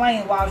got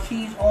playing while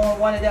she's on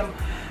one of them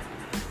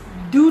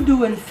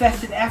doo-doo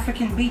infested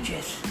African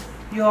beaches.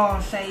 You know what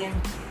I'm saying?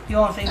 You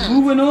know what I'm saying?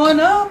 Moving on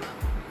up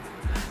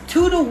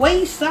to the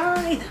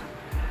wayside,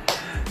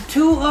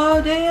 to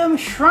a damn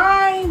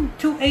shrine,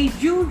 to a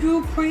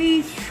juju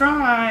priest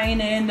shrine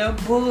in the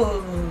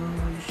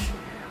bush.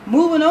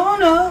 Moving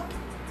on up.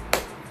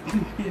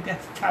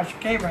 That's Tasha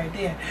K right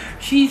there.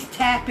 She's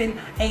tapping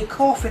a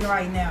coffin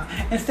right now.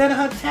 Instead of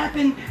her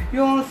tapping, you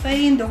know what I'm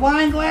saying, the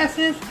wine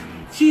glasses,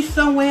 she's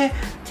somewhere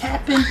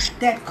tapping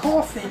that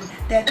coffin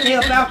that they're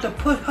about to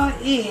put her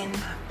in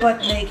butt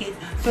naked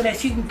so that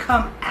she can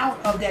come out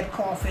of that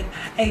coffin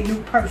a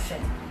new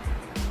person.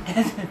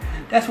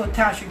 That's what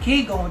Tasha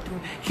K going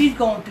through. She's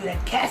going through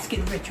that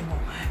casket ritual.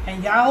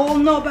 And y'all all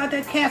know about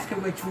that casket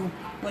ritual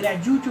where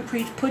that juju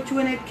priest put you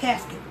in that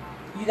casket.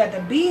 You got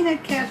to be in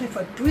that casket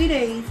for 3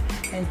 days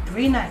and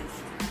 3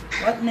 nights,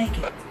 butt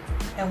naked.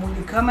 And when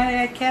you come out of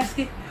that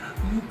casket,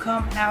 you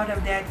come out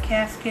of that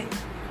casket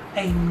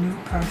a new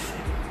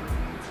person.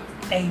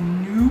 A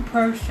new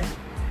person.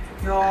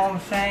 You know what I'm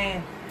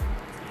saying?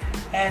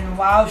 And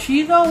while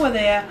she's over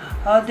there,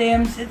 her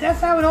damn,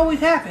 that's how it always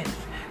happens.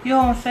 You know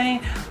what I'm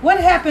saying? What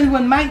happened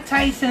when Mike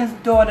Tyson's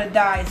daughter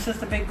died,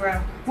 Sister Big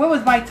Brown? Where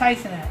was Mike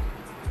Tyson at?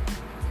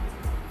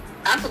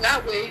 I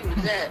forgot where he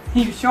was at.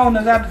 He was showing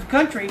us out of the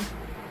country.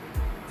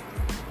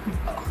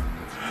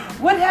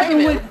 What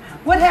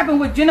happened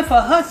with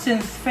Jennifer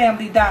Hudson's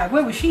family died?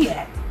 Where was she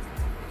at?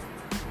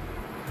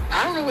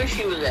 I don't know where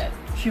she was at.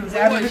 She was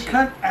out of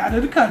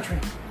the country.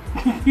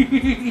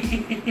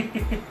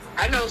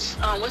 I know,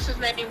 what's his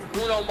name?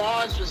 Bruno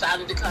Mars was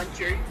out of the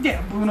country.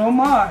 Yeah, Bruno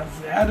Mars,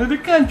 out of the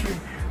country.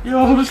 You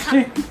know what I'm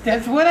saying?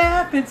 That's what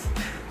happens.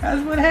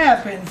 That's what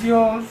happens. You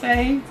know what I'm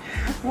saying?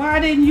 Why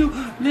didn't you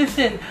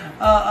listen,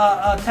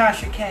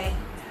 Tasha K?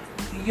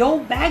 Your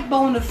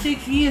backbone of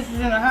 6 years is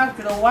in the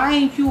hospital. Why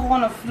ain't you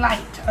on a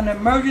flight, an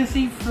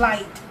emergency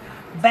flight,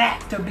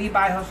 back to be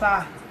by her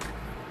side?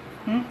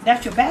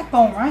 That's your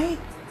backbone, right?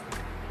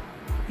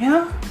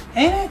 Yeah,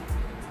 ain't it?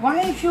 Why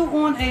ain't you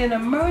on an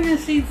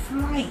emergency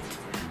flight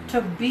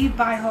to be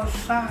by her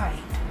side?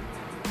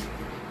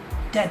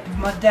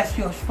 That's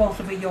supposed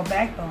to be your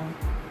backbone.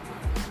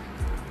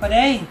 But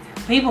hey,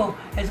 people,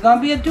 it's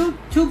gonna be a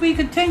to be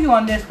continue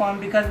on this one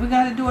because we're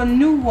gonna do a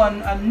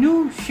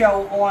new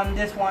show on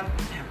this one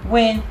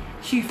when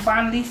she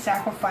finally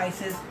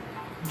sacrifices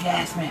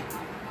Jasmine.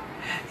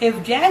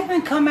 If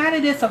Jasmine come out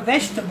of this a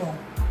vegetable,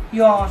 you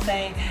know what I'm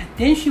saying,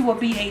 then she will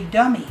be a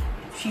dummy.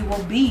 She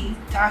will be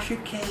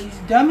Tasha K's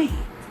dummy.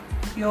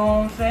 You know what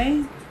I'm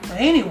saying? But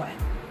anyway,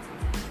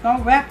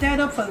 gonna wrap that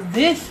up for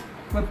this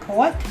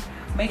report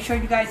Make sure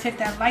you guys hit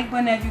that like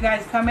button as you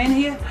guys come in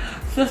here.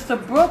 Sister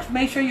Brooks,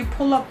 make sure you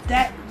pull up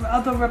that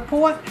other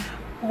report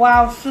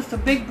while Sister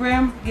Big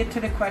Brim get to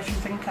the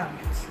questions and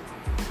comments.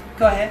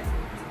 Go ahead.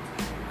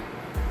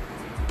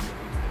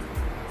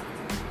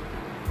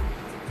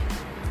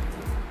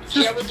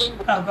 Geraldine,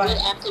 oh, go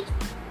ahead.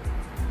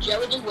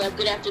 Geraldine Webb,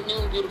 good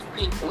afternoon, beautiful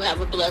people. Have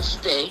a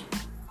blessed day.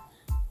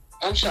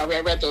 I'm sorry,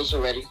 I read those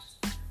already.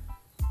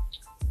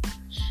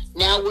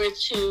 Now we're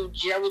to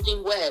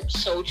Geraldine Webb,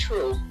 so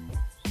true.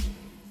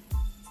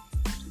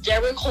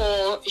 Derek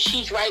Hall,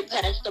 she's right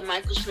past the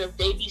Michael Smith.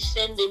 They be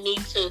sending me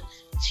to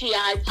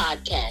TI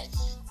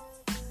podcasts.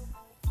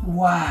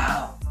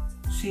 Wow.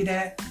 See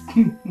that?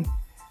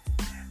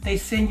 They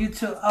send you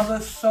to other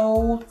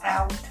sold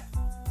out.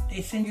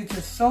 They send you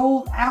to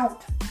sold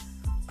out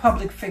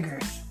public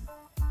figures.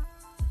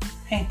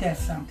 Ain't that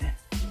something?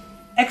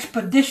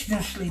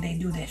 Expeditiously they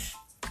do this.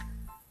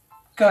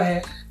 Go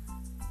ahead.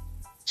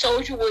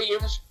 Soldier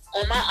Williams,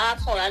 on my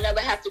iPhone, I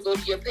never have to go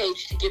to your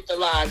page to get the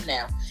live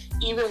now.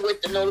 Even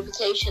with the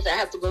notifications, I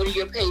have to go to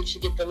your page to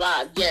get the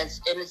live.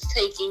 Yes, and it's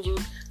taking you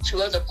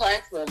to other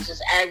platforms.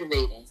 It's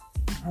aggravating.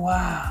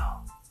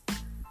 Wow.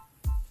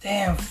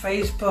 Damn,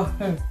 Facebook.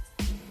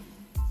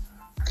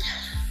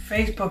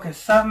 Facebook is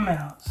something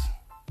else.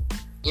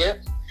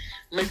 Yep.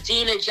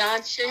 Medina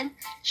Johnson,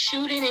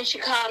 shooting in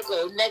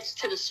Chicago next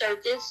to the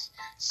circus.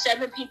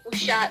 7 people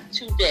shot,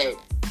 2 dead.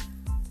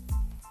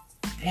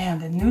 Damn,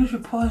 the news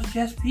reports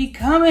just be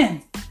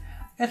coming.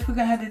 Guess we're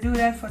gonna have to do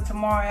that for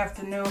tomorrow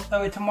afternoon,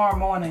 or tomorrow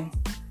morning.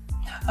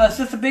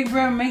 Sister Big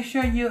Brim, make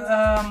sure you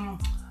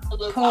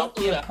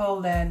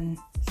pull that and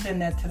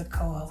send that to the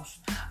co-host.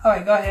 All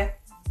right, go ahead.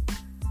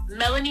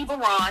 Melanie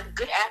Baron,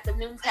 good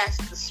afternoon,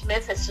 Pastor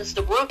Smith and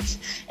Sister Brooks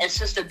and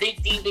Sister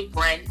Big D, Big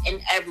Bren,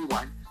 and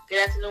everyone.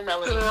 Good afternoon,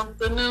 Melanie. Good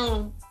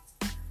afternoon.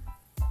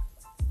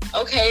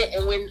 Okay,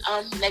 and we're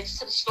next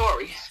to the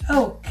story.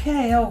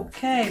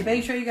 Okay.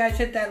 Make sure you guys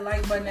hit that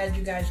like button as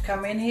you guys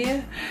come in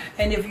here.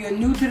 And if you're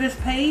new to this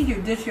page,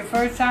 if this is your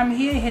first time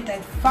here, hit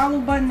that follow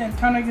button and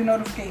turn on your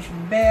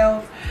notification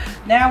bells.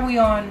 Now we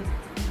on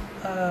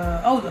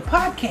the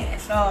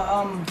podcast.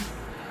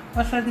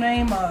 What's his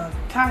name?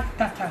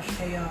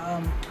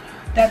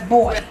 That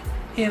boy.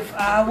 If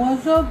I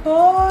was a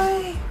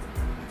boy,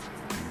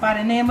 by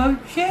the name of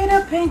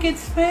Jada Pinkett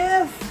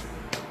Smith.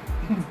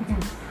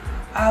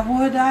 I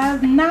would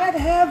not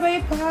have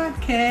a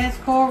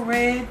podcast called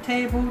Red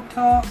Table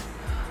Talk.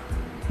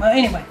 Well,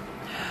 anyway,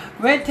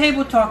 Red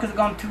Table Talk is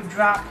going to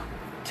drop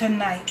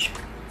tonight.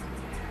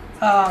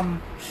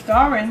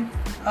 Starring,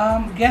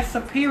 guest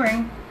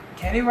appearing,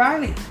 Teddy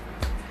Riley.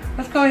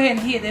 Let's go ahead and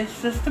hear this,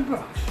 Sister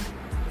Brooks.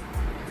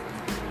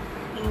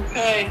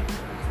 Okay.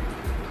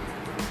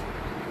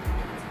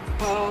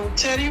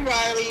 Teddy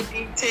Riley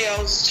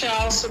details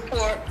child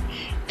support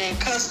and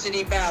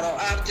custody battle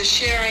after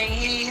sharing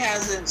he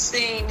hasn't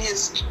seen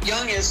his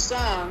youngest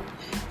son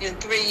in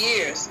 3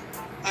 years.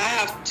 I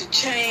have to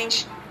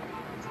change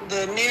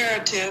the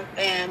narrative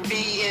and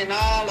be in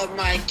all of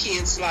my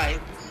kids' life.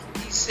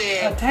 He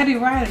said... Teddy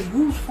Riley,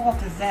 whose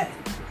fault is that?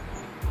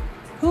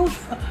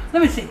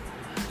 Let me see.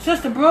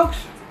 Sister Brooks,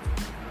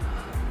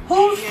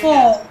 whose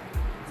fault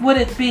would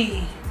it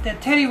be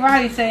that Teddy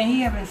Riley saying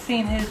he haven't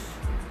seen his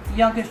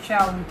youngest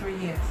child in 3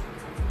 years?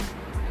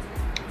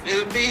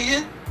 It'll be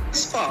his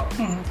fault.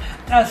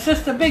 Mm-hmm.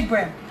 Sister Big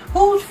Brim,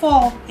 whose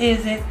fault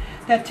is it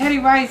that Teddy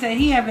Riley said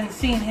he haven't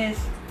seen his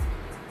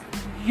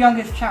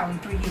youngest child in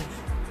 3 years?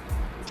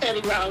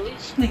 Teddy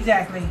Riley's.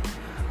 Exactly.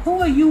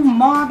 Who are you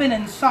mobbing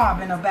and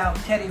sobbing about,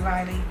 Teddy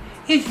Riley?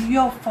 It's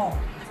your fault.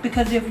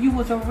 Because if you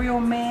was a real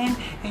man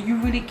and you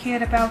really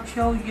cared about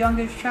your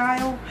youngest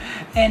child,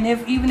 and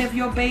even if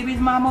your baby's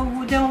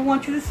mama don't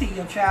want you to see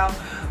your child,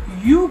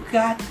 you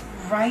got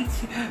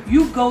rights.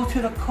 You go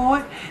to the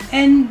court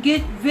and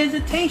get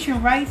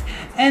visitation rights,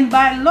 and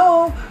by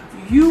law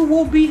you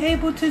will be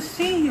able to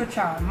see your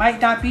child.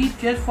 Might not be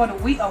just for a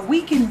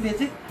weekend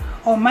visit,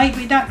 or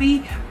maybe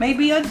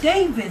a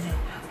day visit,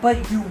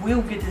 but you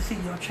will get to see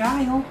your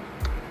child.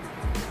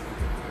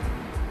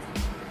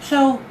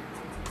 So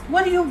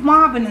what are you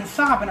mobbing and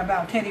sobbing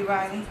about, Teddy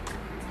Riley?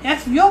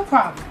 That's your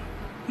problem.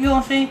 You know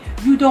what I'm saying?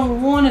 You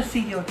don't want to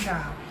see your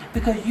child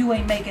because you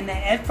ain't making the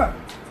effort.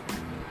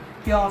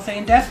 You know what I'm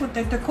saying? That's what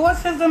the court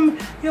system,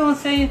 you know what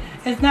I'm saying,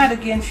 is not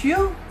against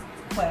you.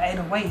 Well, in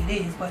a way it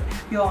is, but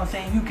you know what I'm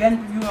saying,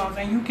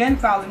 you can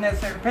file the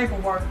necessary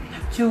paperwork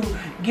to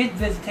get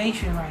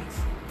visitation rights.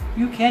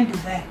 You can do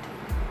that.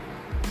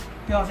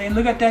 You know what I'm saying?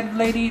 Look at that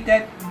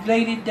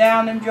lady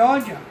down in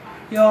Georgia.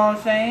 You know what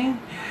I'm saying?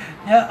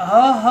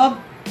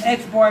 Her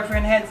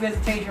ex-boyfriend had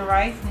visitation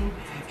rights, and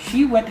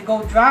she went to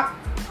go drop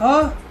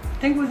her, I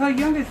think it was her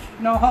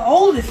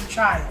oldest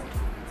child.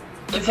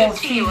 The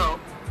 15-year-old.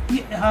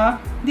 Yeah,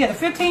 the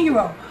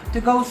 15-year-old to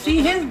go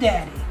see his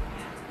daddy.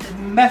 The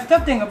messed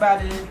up thing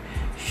about it is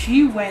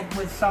she went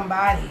with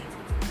somebody,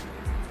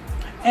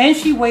 and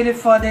she waited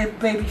for the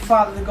baby's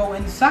father to go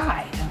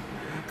inside.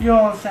 You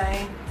know what I'm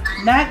saying?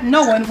 Not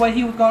knowing what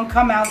he was going to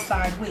come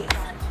outside with.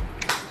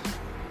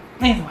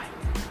 Anyway,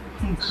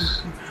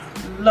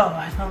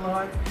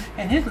 Lord.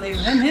 And his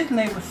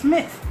name was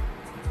Smith.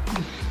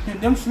 And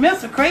them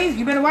Smiths are crazy.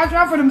 You better watch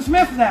out for them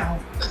Smiths now.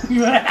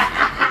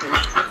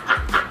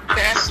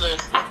 Pastor.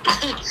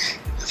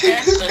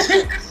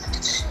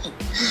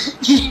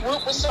 She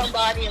went with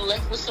somebody and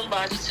left with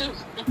somebody too.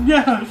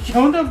 Yeah,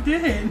 showed up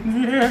did.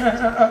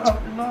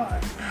 Oh,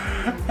 Lord.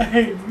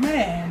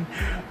 Amen.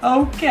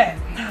 Okay.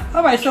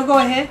 All right, so go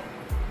ahead.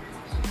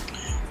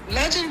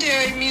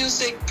 Legendary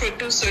music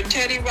producer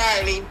Teddy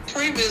Riley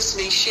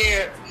previously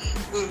shared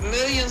with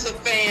millions of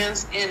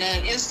fans in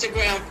an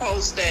Instagram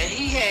post that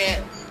he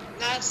had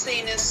not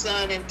seen his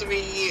son in 3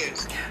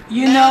 years.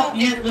 You know,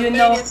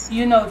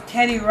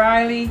 Teddy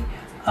Riley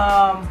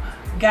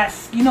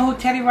you know who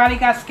Teddy Riley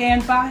got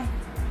scanned by?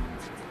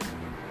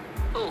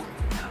 Who?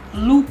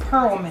 Lou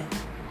Pearlman.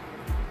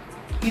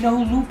 You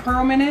know who Lou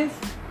Pearlman is?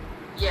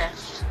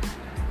 Yes.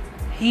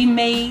 He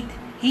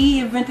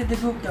invented the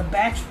group The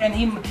Backstreet, and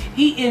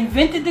he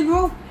invented the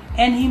group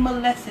and he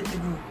molested the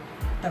group.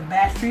 The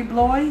Backstreet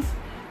Boys,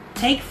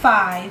 Take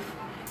 5,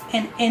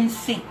 and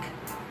NSYNC.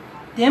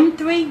 Them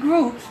 3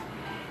 groups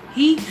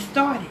he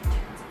started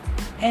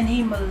and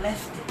he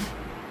molested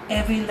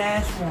every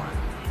last one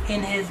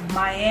in his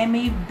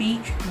Miami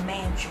Beach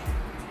mansion.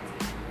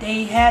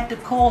 They had to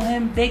call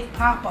him Big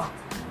Papa.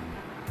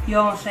 You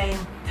know what I'm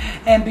saying?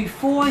 And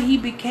before he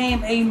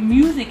became a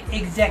music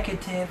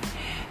executive,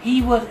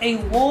 he was a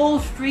Wall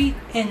Street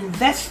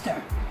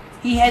investor.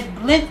 He had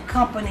blimp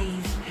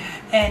companies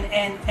and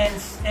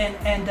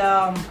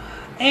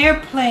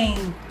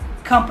airplane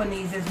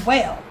companies as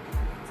well.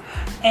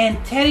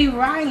 And Teddy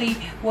Riley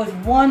was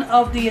one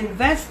of the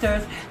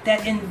investors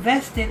that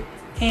invested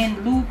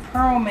in Lou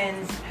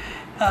Pearlman's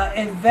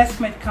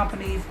investment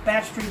companies,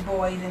 Backstreet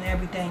Boys and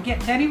everything. Yeah,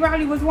 Teddy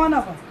Riley was one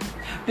of them.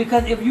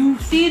 Because if you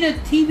see the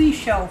TV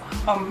show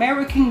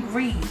American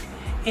Greed,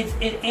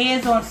 it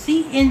airs on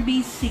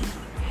CNBC.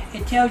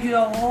 It tells you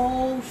the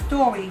whole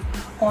story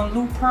on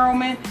Lou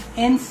Pearlman,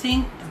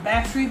 NSYNC, the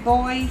Backstreet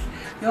Boys,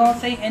 you know what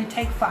I'm saying, and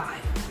Take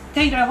 5.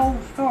 Tell you the whole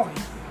story.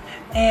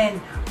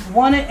 And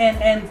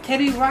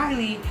Teddy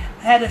Riley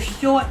had a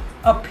short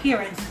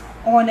appearance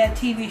on that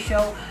TV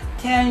show.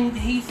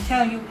 He's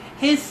telling you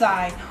his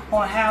side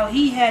on how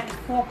he had to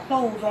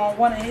foreclose on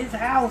one of his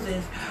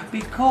houses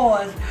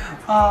because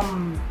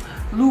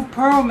Lou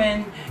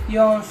Pearlman, you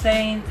know what I'm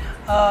saying,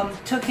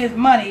 took his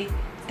money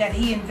that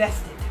he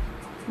invested.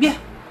 Yeah.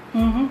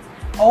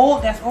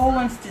 That's all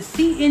on the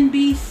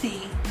CNBC,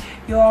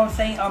 you know what I'm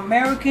saying,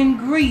 American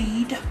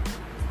Greed,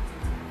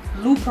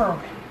 Lou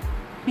Pearlman.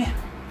 Yeah,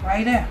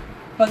 right there.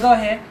 But go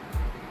ahead.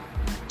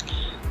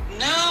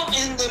 Now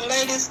in the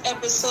latest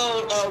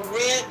episode of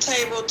Red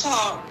Table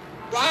Talk,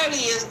 Riley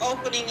is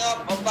opening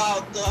up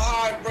about the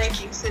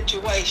heartbreaking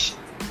situation.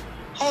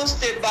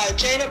 Hosted by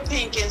Jada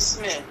Pinkett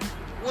Smith,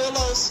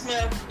 Willow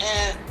Smith,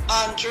 and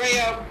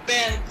Andrea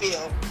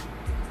Banfield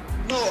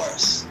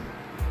Norris.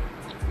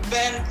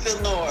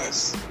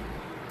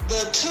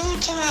 The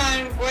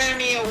 2-time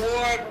Grammy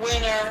Award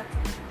winner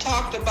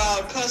talked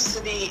about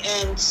custody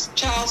and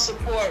child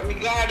support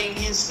regarding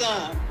his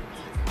son.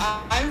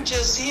 I'm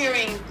just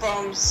hearing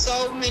from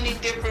so many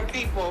different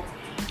people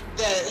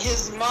that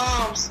his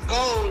mom's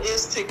goal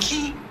is to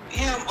keep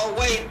him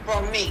away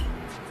from me.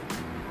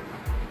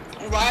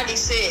 Riley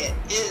said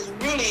it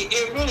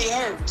really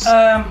hurts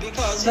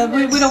because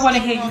we don't want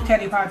to hear you,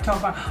 Teddy, talk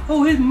about,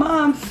 oh, his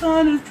mom's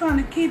son is trying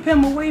to keep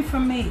him away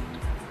from me.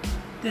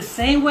 The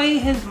same way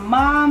his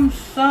mom's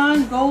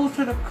son goes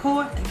to the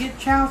court to get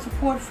child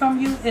support from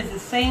you is the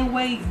same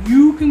way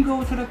you can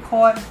go to the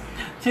court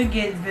to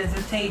get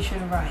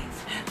visitation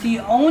rights. The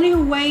only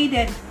way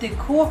that the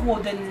court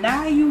will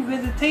deny you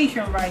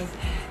visitation rights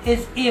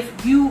is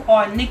if you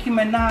are Nicki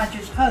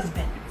Minaj's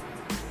husband.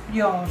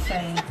 You know what I'm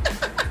saying?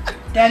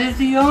 That is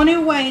the only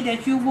way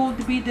that you will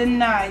be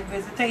denied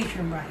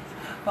visitation rights.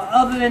 But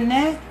other than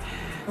that,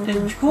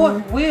 the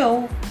court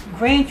will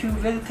grant you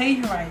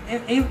visitation rights,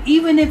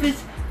 even if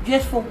it's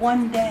just for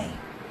one day.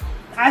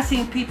 I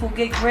seen people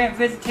get grant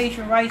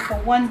visitation rights for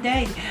one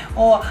day,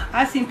 or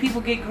I seen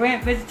people get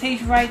grant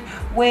visitation rights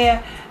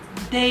where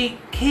they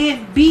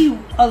can't be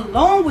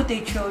alone with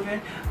their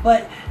children,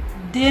 but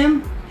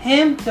him,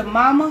 the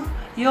mama,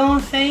 you know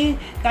what I'm saying,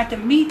 got to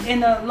meet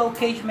in a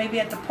location, maybe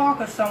at the park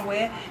or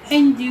somewhere,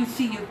 and you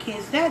see your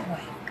kids that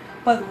way.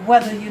 But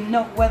whether you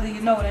know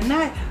it or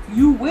not,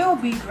 you will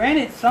be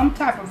granted some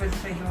type of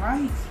visitation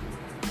rights.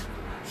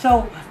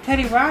 So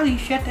Teddy Riley,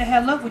 shut the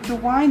hell up with your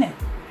whining.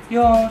 You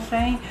know what I'm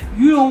saying?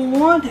 You don't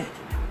want it.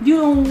 You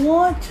don't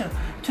want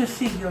to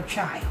see your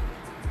child.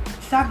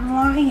 Stop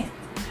lying.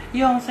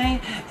 You know what I'm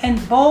saying?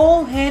 And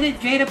bald-headed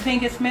Jada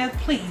Pinkett Smith,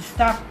 please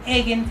stop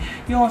egging,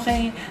 you know what I'm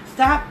saying?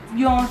 Stop,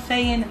 you know what I'm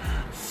saying,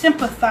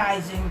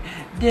 sympathizing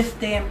this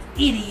damn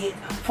idiot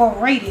for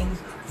ratings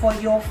for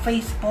your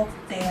Facebook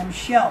damn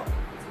show.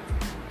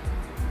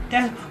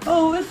 That's,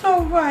 oh, it's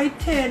all right,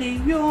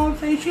 Teddy. You know what I'm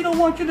saying? She don't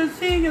want you to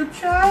see your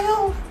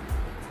child.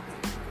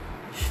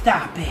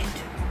 Stop it.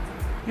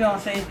 You know what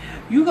I'm saying?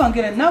 You're going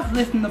to get enough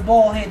listening to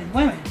bald-headed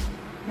women.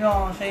 You know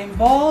what I'm saying?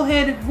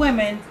 Bald-headed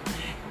women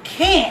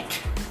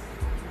can't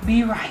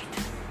be right.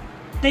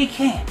 They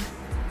can't.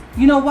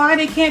 You know why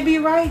they can't be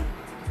right?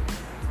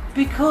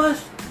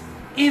 Because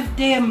if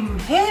their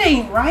head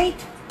ain't right,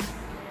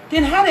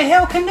 then how the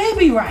hell can they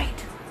be right?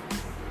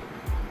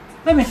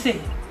 Let me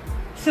see.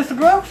 Sister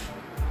Brooks?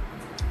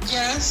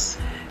 Yes.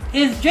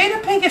 Is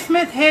Jada Pinkett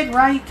Smith's head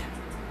right?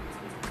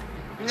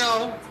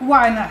 No.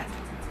 Why not?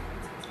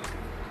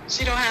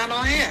 She don't have no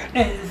hair.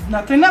 There's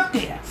nothing up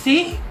there.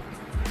 See?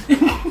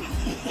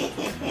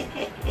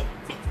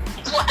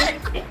 What?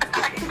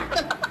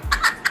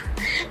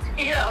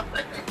 Yeah.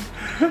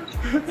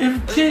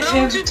 Is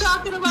what you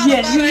talking about? Yeah,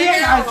 about her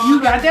hair? you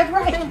got that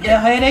right. The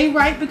head ain't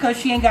right because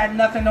she ain't got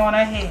nothing on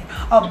her head.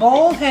 A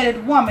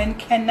bald-headed woman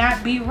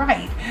cannot be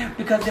right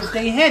because if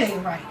their head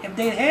ain't right. If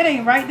their head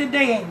ain't right, then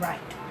they ain't right.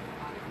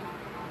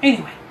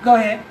 Anyway, go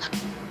ahead.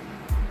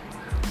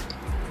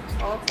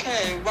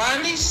 Okay,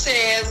 Riley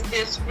says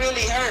it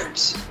really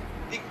hurts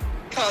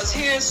because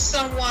here's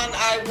someone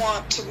I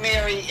want to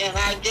marry and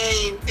I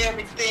gave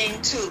everything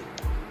to.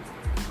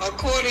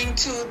 According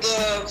to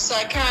the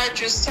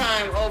psychiatrist's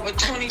time, over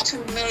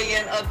 22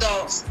 million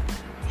adults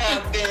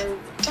have been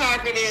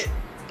targeted.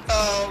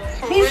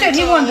 He said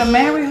he wanted to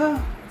marry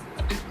her?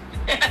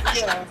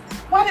 Yeah.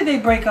 Why did they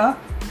break up?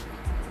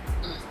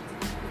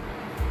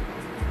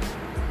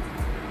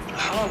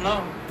 I don't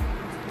know.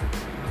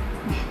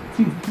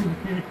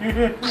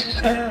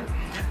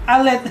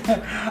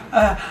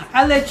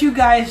 I let you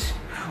guys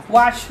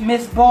watch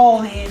Miss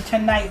Baldhead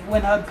tonight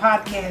when her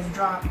podcast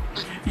drop.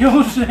 You know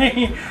what I'm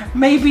saying?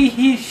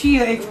 Maybe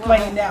she'll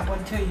explain that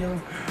one to you.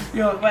 You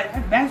know, but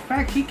matter of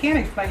fact, she can't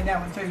explain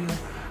that one to you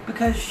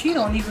because she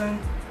don't even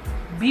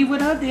be with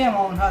her damn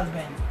own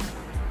husband.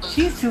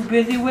 She's too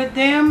busy with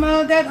damn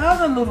that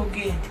other little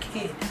kid.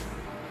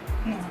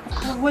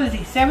 What is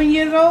he? 7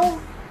 years old?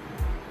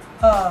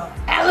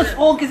 Alice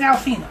August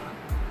Alsina.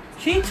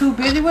 She too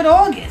busy with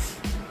August.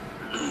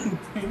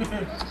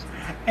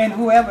 And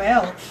whoever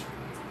else.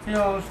 You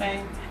know what I'm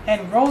saying?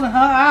 And rolling her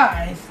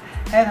eyes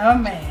at her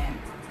man.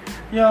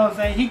 You know what I'm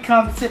saying? He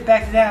comes sit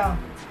back down.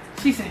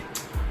 She said,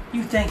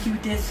 "You think you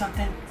did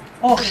something?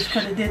 August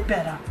could have did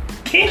better."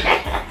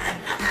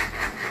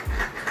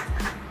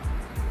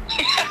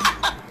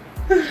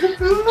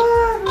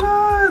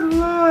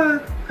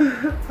 Lord.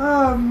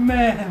 Oh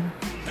man.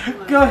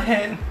 Go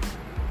ahead.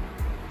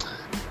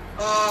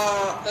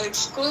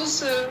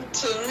 Exclusive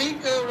to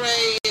Nika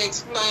Ray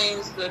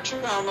explains the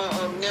trauma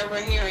of never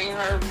hearing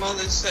her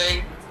mother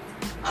say,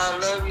 "I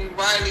love you."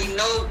 Riley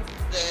note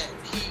that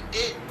he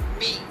didn't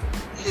meet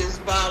his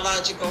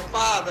biological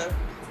father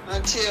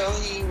until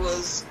he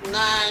was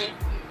 9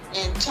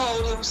 and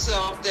told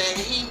himself that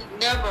he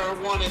never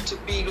wanted to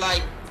be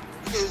like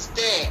his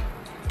dad.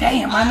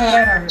 Damn, I know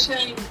that hurt.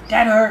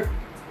 That hurt.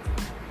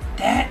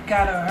 That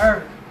gotta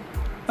hurt.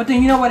 But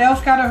then you know what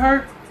else gotta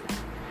hurt?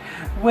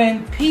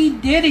 When P.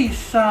 Diddy's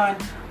son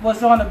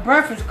was on the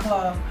Breakfast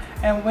Club,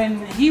 and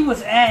when he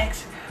was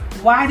asked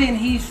why didn't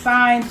he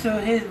sign to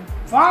his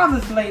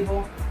father's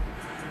label,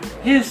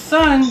 his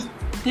son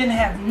didn't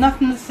have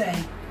nothing to say.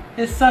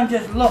 His son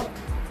just looked.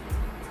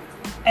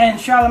 And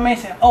Charlamagne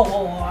said,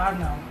 oh, I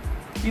know.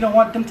 You don't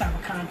want them type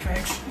of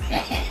contracts.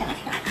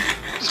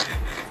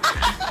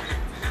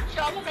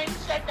 Charlamagne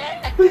said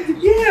that?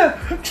 Yeah,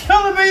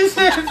 Charlamagne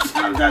said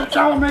that.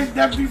 Charlamagne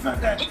definitely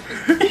said that.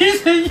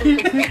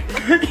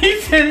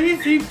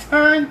 He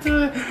turned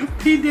to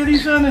P.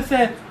 Diddy's son and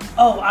said,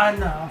 oh, I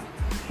know.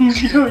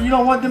 You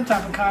don't want them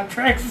type of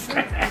contracts.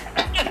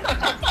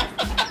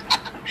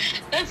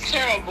 That's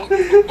terrible.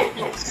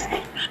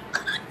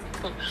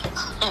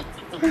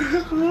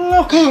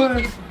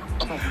 Lord.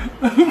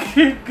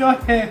 Okay, go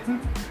ahead.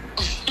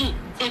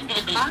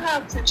 I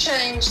have to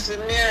change the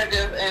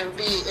narrative and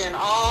be in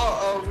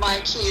all of my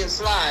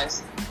kids'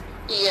 lives.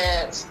 He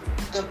adds,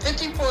 the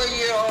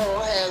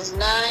 54-year-old has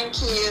 9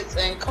 kids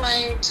and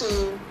claimed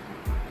to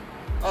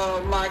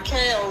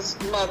Michael's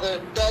mother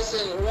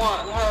doesn't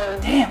want her.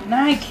 Damn,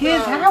 9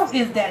 kids? How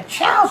is that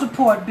child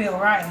support bill,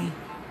 Riley?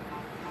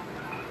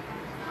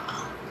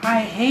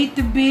 I hate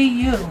to be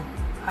you.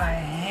 I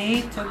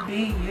hate to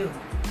be you.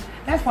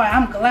 That's why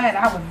I'm glad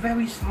I was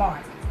very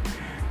smart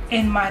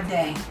in my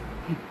day.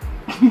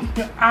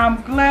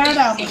 I'm glad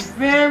I was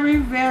very,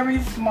 very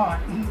smart.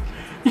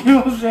 You know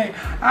what I'm saying?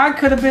 I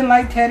could have been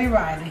like Teddy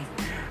Riley.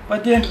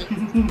 But then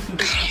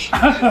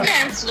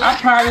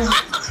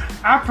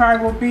I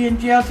probably will be in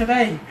jail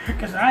today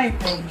because I ain't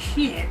paying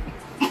shit.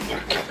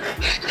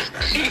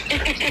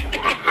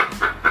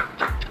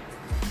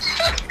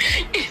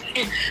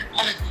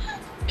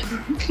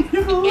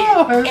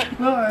 Lord.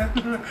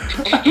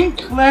 I'm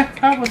glad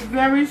I was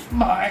very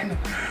smart.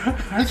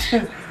 I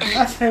said,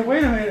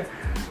 wait a minute.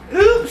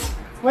 Oops,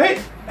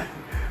 wait.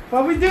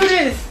 Before we do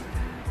this,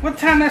 what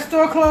time that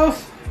store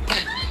closed?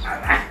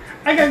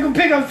 I gotta go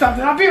pick up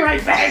something. I'll be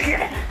right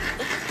back.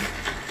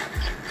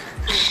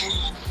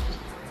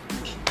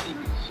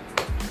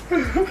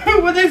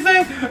 What they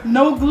say?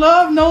 No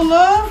glove, no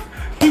love?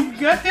 You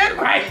got that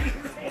right.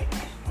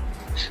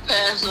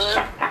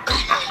 Pastor,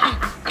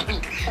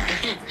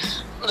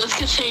 let's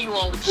continue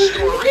on with the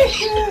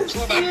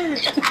story.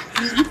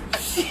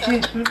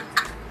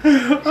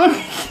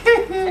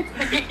 Okay.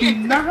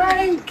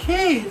 9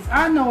 kids.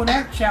 I know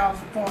that child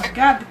support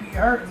got to be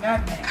hurting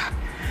that man.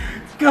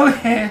 Go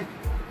ahead.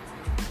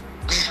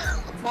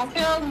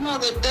 Markel's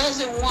mother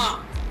doesn't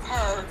want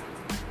her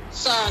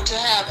son to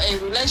have a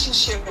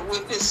relationship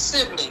with his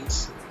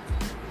siblings.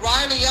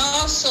 Riley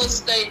also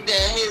stated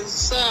that his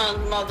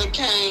son's mother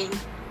came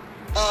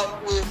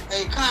up with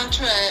a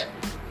contract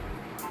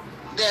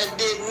that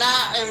did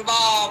not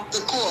involve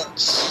the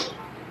courts.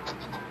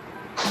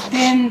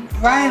 Then,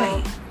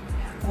 Riley,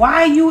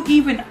 why are you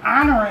even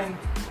honoring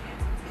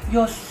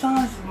your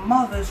son's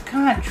mother's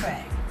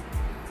contract?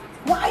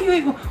 Why are you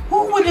even,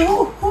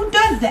 who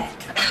does that?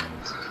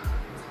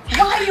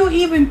 Why are you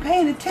even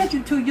paying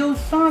attention to your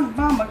son's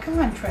mama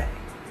contract?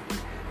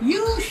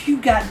 You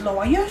got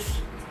lawyers.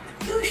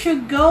 You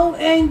should go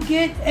and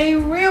get a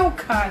real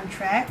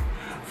contract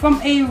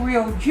from a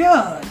real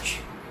judge,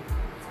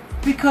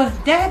 because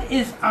that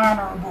is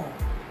honorable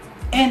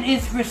and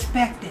it's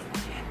respected.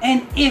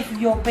 And if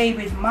your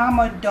baby's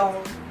mama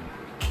don't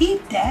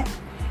keep that,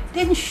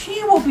 then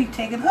she will be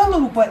taking her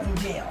little butt in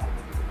jail.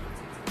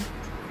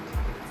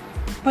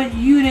 But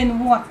you didn't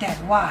want that.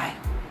 Why?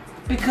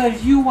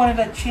 Because you wanted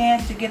a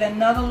chance to get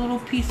another little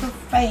piece of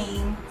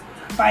fame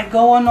by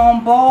going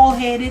on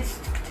Bald-Headed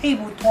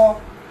Table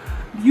Talk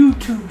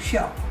YouTube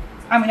show.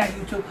 I mean, not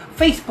YouTube,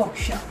 Facebook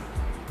show.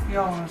 You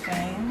know what I'm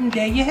saying? And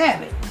there you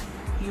have it.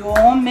 You're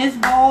on Miss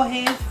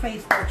Baldhead's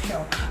Facebook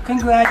show.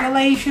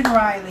 Congratulations,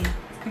 Riley.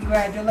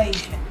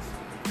 Congratulations.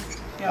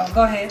 Yo,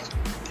 go ahead.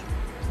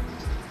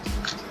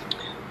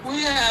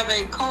 We have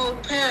a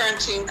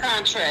co-parenting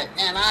contract,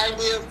 and I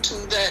live to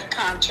that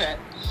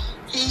contract.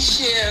 He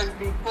shared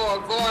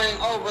before going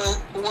over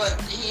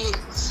what he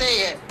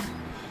said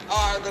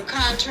are the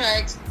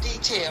contract's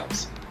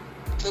details.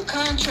 The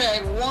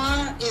contract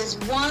is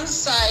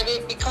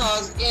one-sided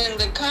because in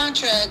the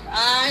contract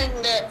I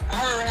let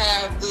her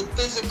have the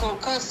physical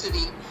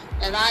custody,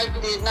 and I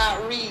did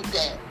not read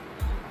that.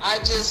 I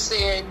just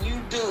said, you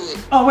do it.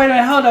 Oh, wait a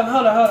minute. Hold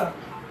up.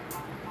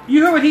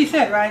 You heard what he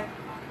said, right?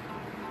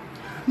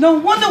 No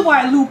wonder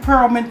why Lou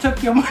Pearlman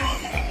took your money.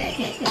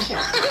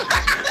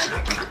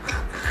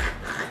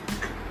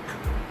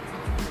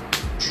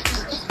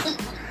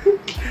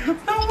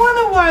 No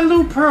wonder why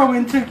Lou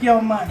Pearlman took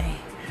your money.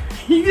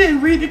 You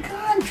didn't read the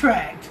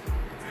contract.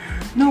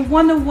 No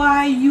wonder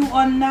why you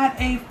are not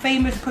a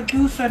famous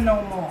producer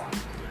no more.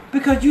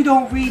 Because you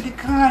don't read the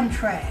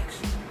contracts.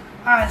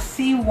 I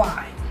see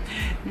why.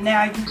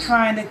 Now you're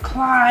trying to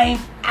climb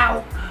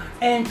out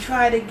and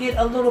try to get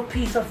a little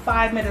piece of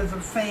 5 minutes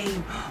of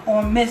fame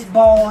on Miss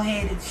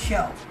Bald-Headed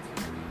show.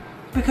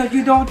 Because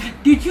you don't...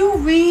 Did you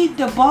read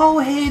the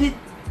Bald-Headed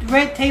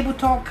Red Table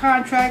Talk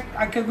contract?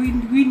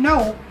 We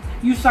know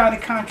you signed a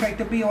contract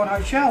to be on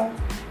her show.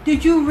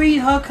 Did you read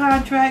her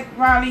contract,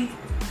 Riley?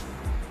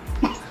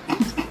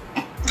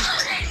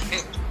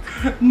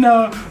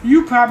 No,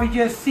 you probably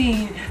just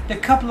seen the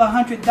couple of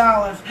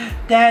 $100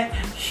 that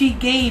she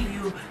gave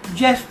you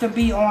just to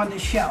be on the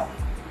show.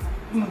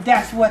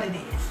 That's what it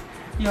is.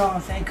 You know what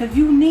I'm saying? Because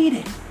you need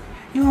it.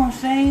 You know what I'm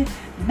saying?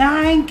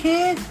 9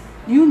 kids,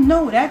 you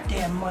know that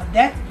damn much.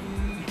 That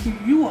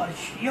you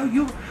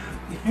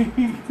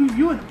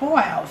in the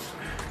poorhouse.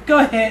 Go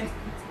ahead.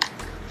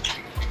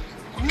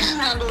 You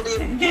handled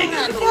it.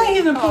 He's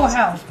in the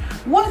poorhouse.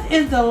 What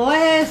is the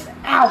last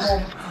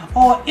album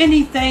or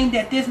anything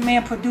that this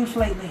man produced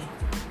lately?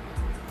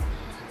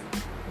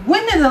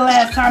 When is the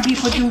last time he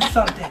produced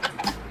something?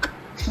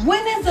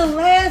 When is the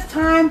last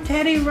time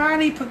Teddy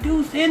Riley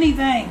produced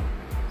anything?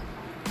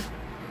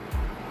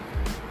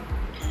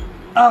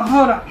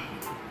 Hold up.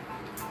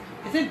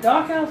 Is it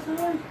dark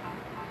outside?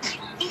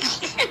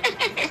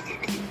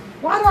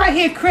 Why do I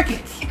hear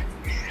crickets?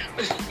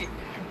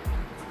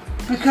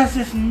 Because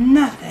it's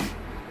nothing.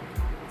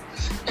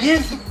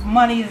 His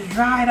money is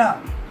dried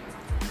up.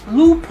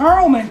 Lou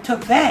Pearlman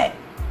took that.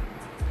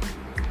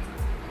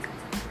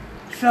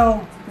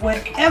 So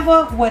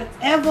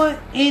whatever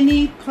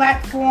any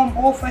platform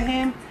offer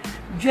him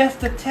just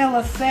to tell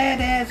a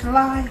sad ass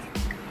lie,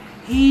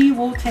 he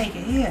will take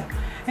it. Here.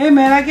 Hey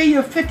man, I gave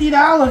you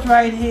 $50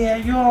 right here,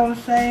 you know what I'm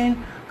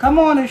saying? Come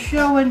on the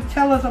show and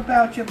tell us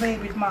about your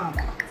baby's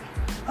mama.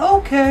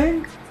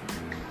 Okay.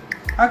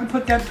 I can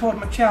put that toward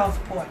my child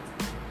support.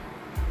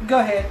 Go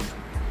ahead.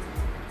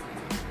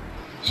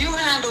 You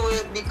handle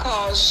it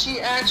because she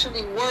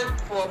actually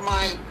worked for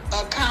my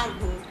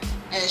accountant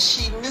and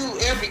she knew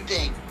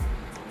everything.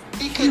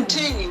 He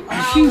continued.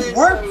 She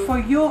worked for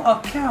your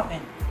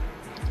accountant.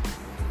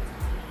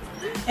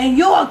 And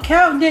your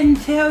accountant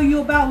didn't tell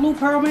you about Lou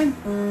Pearlman?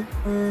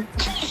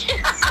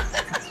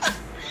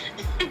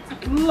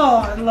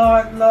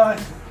 Lord.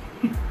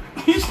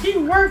 She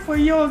worked for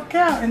your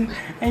accountant,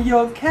 and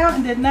your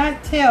accountant did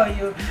not tell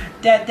you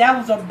that that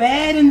was a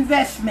bad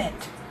investment.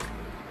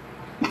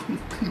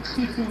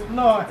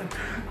 Lord,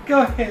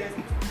 go ahead.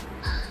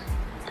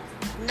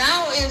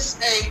 Now it's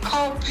a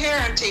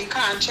co-parenting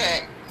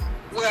contract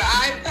where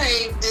I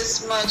pay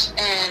this much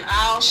and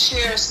I'll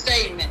share a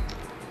statement.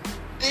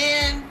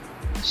 Then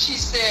she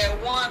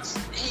said once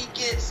he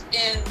gets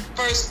in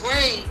first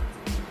grade,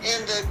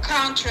 in the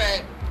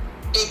contract,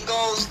 it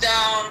goes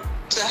down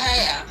to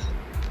half.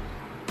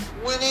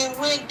 When it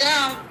went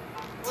down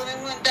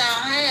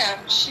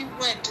half, she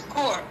went to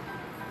court.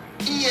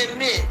 He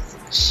admits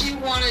she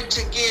wanted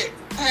to get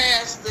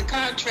past the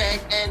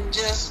contract and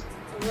just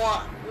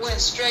went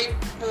straight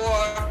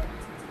for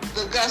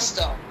the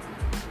gusto.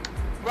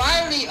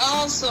 Riley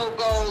also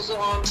goes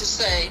on to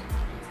say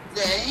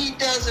that he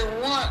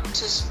doesn't want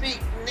to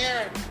speak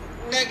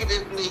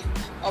negatively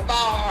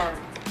about her.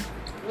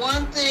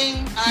 One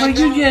thing I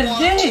don't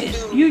want to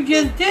do. You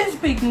just did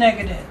speak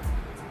negative.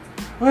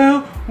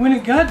 Well, when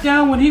it got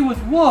down when he was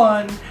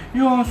one, you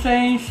know what I'm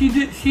saying,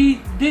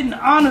 she didn't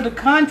honor the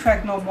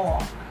contract no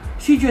more.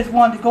 She just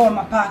wanted to go in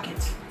my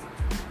pockets.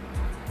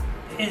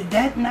 Is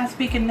that not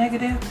speaking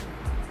negative?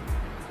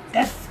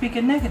 That's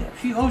speaking negative.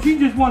 She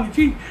just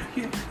wanted,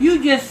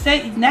 you just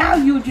say, now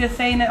you just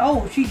saying that,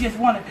 oh, she just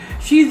wanted,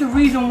 she's the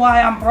reason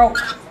why I'm broke.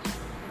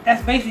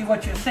 That's basically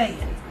what you're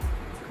saying.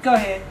 Go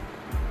ahead.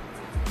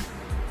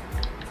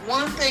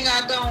 One thing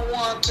I don't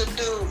want to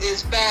do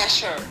is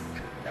bash her,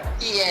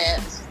 he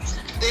adds.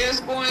 There's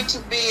going to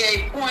be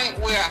a point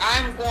where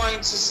I'm going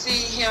to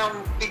see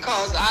him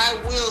because I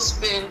will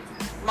spend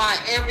my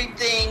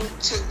everything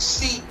to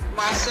see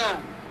my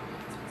son.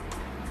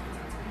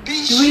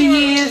 Be 3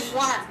 years.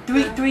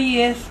 3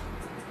 years.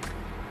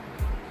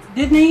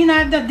 Did he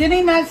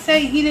not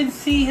say he didn't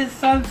see his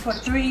son for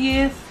 3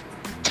 years?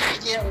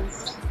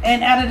 Yes.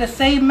 And out of the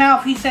same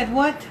mouth he said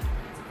what?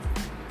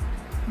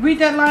 Read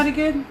that line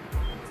again.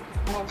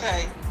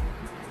 Okay.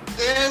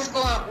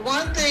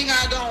 One thing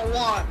I don't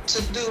want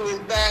to do is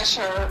bash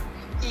her.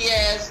 He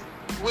adds,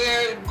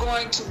 we're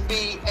going to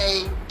be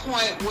a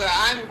point where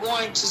I'm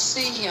going to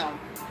see him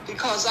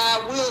because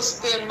I will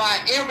spend my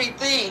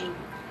everything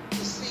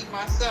to see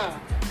my son.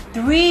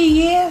 3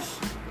 years?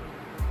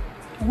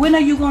 When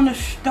are you going to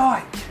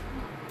start?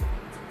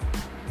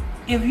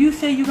 If you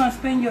say you're going to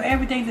spend your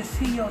everything to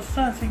see your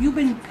son, so you've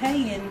been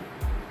paying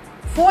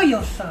for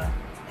your son,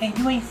 and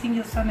you ain't seen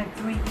your son in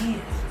 3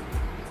 years.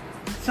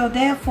 So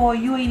therefore,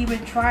 you ain't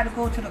even tried to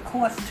go to the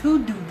courts to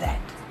do that.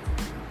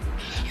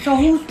 So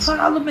whose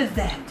problem is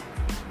that?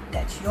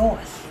 That's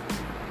yours.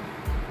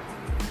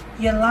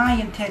 You're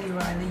lying, Teddy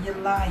Riley. You're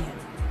lying.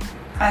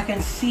 I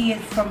can see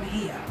it from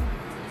here.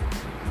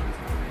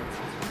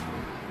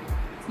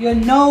 Your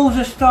nose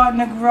is starting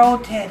to grow,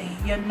 Teddy.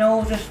 Your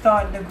nose is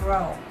starting to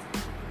grow.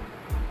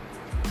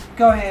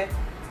 Go ahead.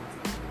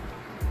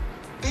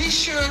 Be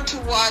sure to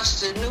watch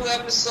the new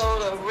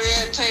episode of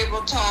Red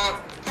Table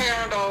Talk,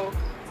 Parental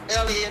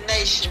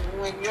Alienation,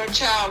 when your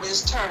child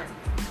is turned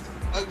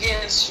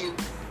against you,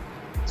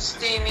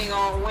 streaming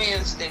on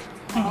Wednesday.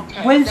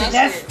 Okay, Wednesday,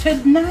 that's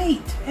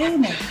tonight,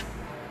 ain't it?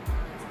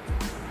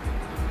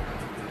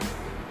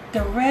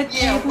 The Red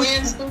Table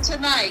Wednesday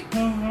tonight.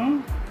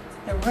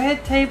 The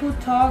Red Table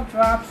Talk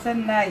drops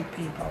tonight,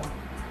 people.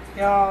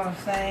 You know what I'm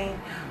saying?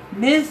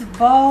 Miss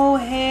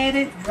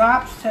Bowheaded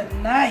drops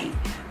tonight.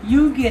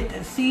 You get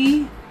to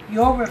see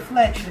your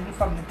reflection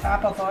from the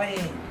top of her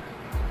head.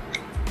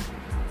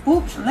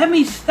 Oops, let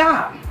me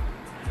stop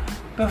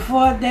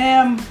before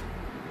damn,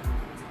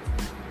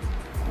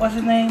 what's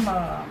his name?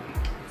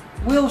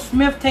 Will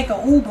Smith take a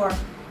Uber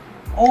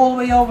all the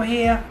way over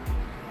here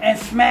and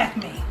smack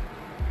me.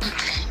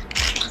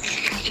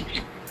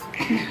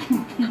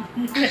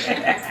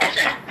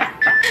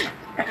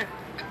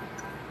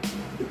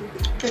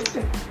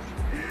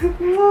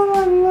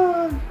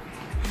 Lord.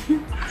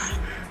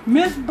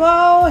 Miss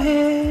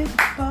Bowhead.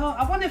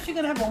 I wonder if she's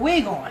gonna have a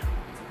wig on.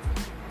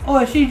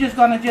 Or is she just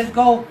gonna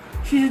go,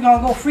 she's just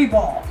gonna go free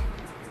ball.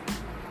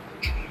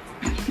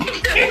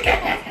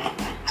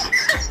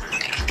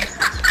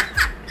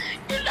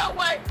 You know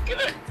what?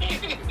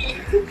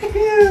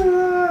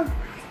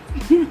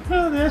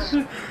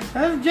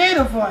 That's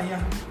Jada for you.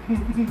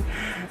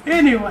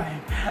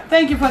 Anyway,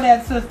 thank you for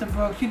that, Sister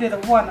Brooks. You did a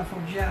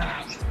wonderful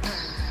job.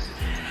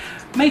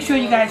 Make sure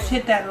you guys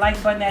hit that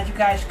like button as you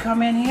guys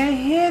come in here.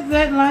 Hit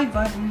that like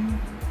button.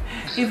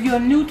 If you're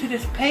new to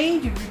this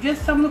page, if you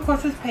just stumbled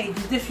across this page,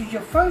 if this is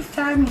your first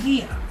time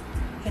here,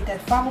 hit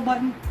that follow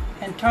button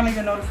and turn on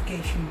your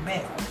notification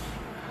bells.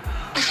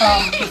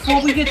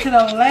 Before we get to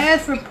the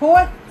last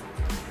report,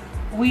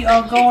 we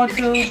are going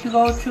to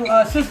go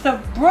to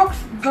Sister Brooks.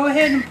 Go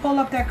ahead and pull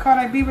up that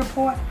Cardi B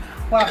report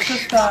while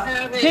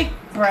Sister Big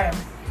Bram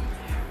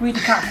read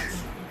the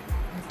comments.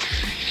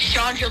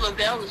 Chandra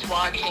Lavelle is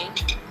watching.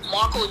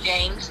 Marco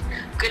James.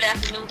 Good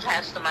afternoon,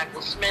 Pastor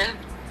Michael Smith.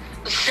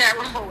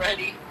 Sarah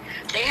Moretti.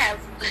 They have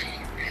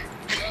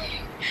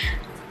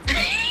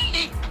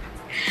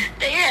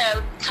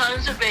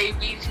tons of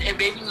babies and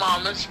baby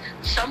mamas,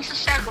 some to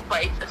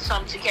sacrifice and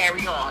some to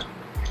carry on.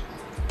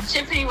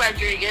 Tiffany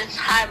Rodriguez,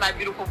 hi my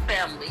beautiful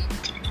family.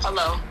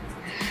 Hello.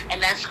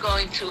 And that's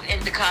going to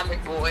end the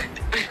comment board.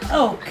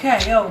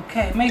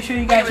 Okay. Make sure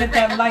you guys hit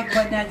that like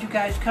button as you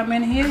guys come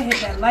in here. Hit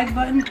that like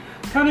button,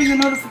 turn on your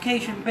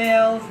notification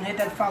bells, and hit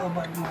that follow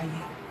button while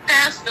you.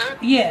 Pastor?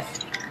 Yes.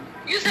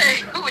 You said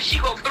who was she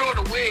gonna put on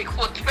a wig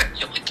for a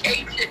special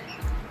occasion?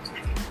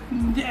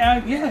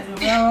 Yeah, you know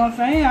what I'm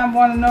saying? I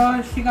want to know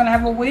if she's going to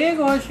have a wig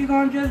or is she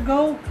going to just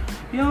go,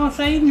 you know what I'm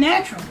saying,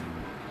 natural.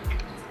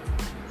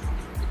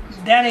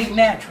 That ain't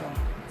natural.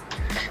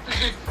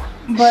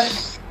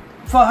 But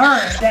for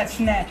her,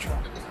 that's natural.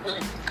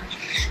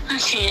 I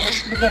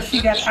can't. Because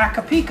she got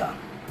Acapulco.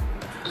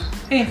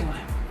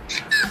 Anyway.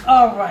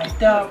 All right.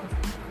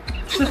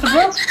 Sister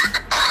Brooks?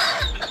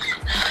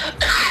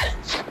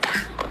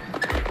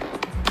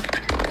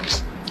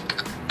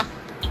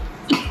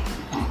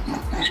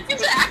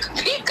 It's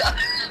Acapulco.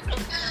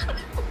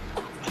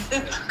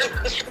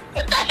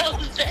 What the hell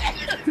is that?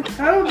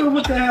 I don't know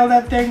what the hell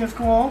that thing is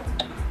called.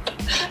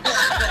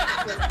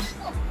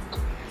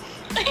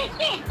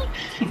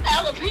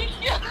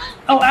 Alopecia.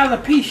 Oh,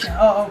 alopecia.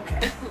 Oh,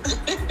 okay.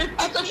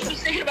 I thought you were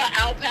thinking about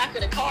alpaca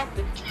the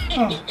carpet.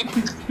 Oh,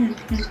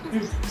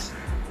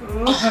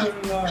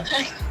 Lord.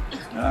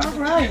 All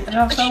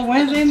right. So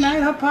Wednesday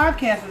night, her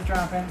podcast is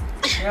dropping.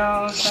 You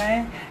know what I'm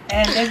saying?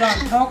 And they're going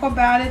to talk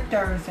about it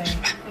Thursday.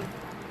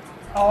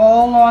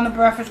 All on the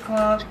Breakfast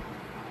Club.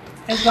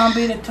 It's going to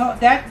be the talk.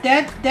 That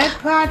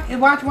pod.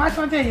 Watch what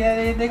I tell you.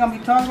 They're going to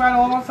be talking about it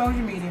all on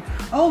social media.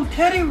 Oh,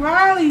 Teddy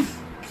Riley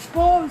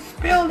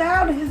spilled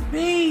out his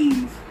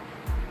beans.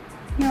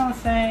 You know what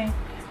I'm saying?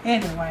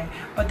 Anyway.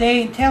 But they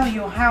ain't telling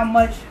you how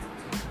much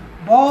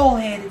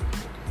bald-headed,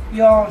 you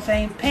know what I'm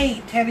saying,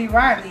 paid Teddy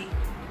Riley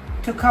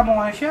to come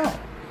on a show.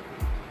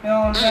 You know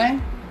what I'm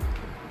saying?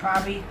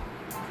 Probably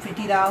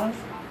 $50,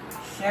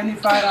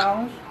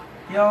 $75.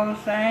 You know what I'm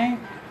saying?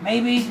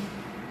 Maybe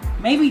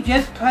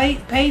just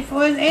pay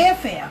for his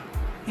airfare.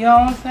 You know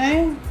what I'm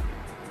saying?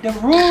 The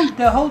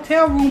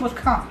hotel room was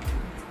comped,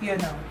 you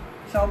know.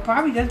 So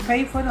probably just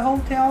pay for the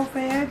hotel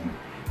fare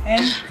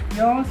and, you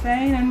know what I'm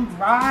saying, and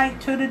ride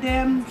to the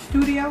damn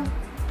studio.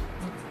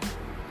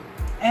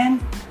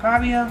 And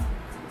probably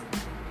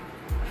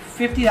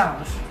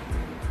 $50.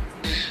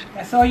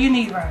 That's all you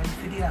need, right?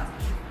 $50.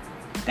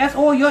 That's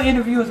all your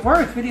interview is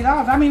worth,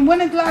 $50. I mean,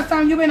 when is the last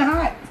time you've been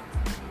hot?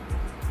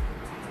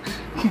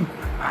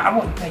 I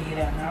wouldn't pay you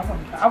that now.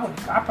 I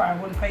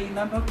probably wouldn't pay you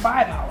nothing but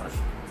 $5.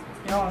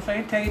 You know what I'm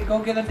saying? Tell you to go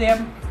get a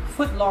damn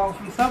foot long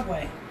from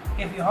Subway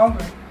if you're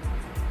hungry.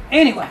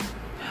 Anyway,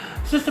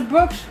 Sister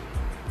Brooks.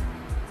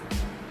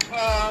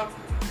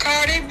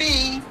 Cardi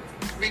B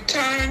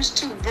returns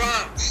to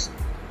Bronx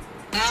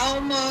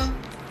Alma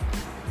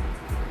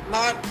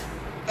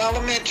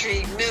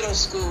Elementary Middle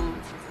School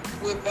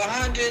with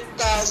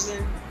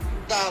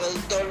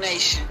 $100,000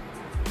 donation.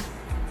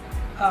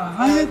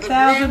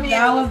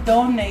 $100,000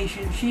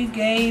 donation she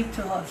gave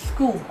to her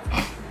school.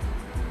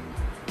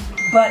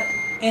 But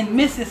in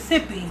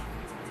Mississippi,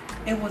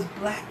 it was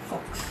black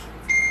folks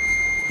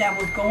that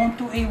was going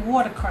through a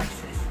water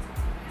crisis.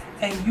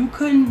 And you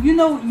couldn't, you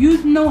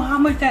know how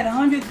much that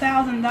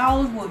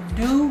 $100,000 would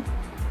do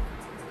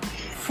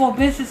for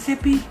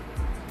Mississippi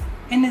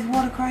in this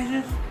water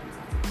crisis?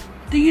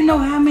 Do you know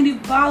how many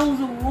bottles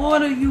of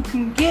water you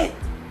can get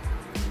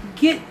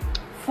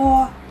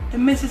for the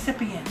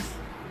Mississippians?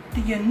 Do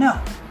you know?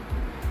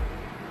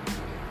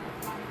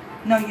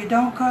 No, you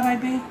don't, Cardi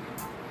B?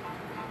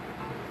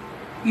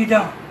 You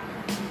don't.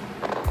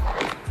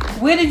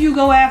 Where did you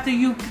go after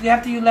you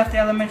left the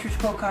elementary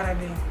school, Cardi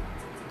B?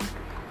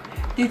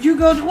 Did you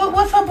go to,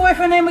 what's her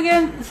boyfriend name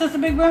again, Sister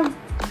Big Bro?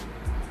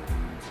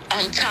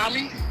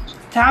 Tommy.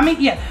 Tommy?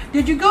 Yeah.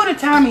 Did you go to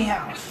Tommy's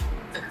house?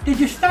 Did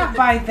you stop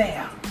by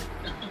there?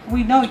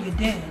 We know you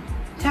did.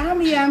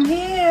 Tommy, I'm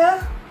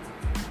here.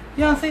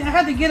 You know what I'm saying? I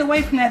had to get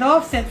away from that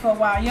Offset for a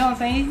while. You know what I'm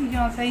saying? You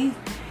know what I'm saying?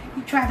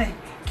 He tried to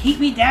keep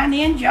me down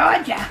there in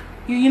Georgia.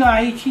 You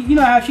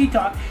know how she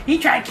talked. He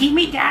tried to keep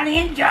me down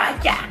there in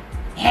Georgia.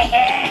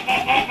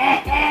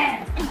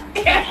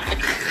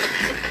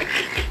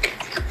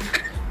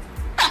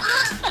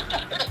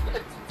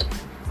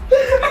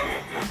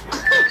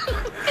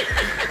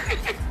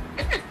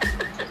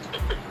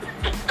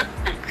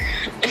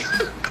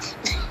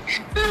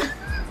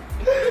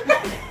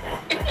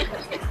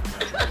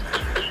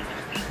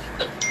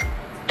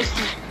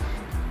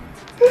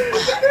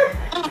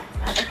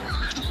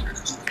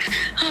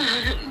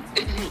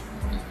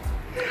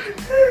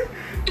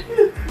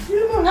 You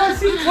know how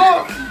she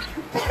talks.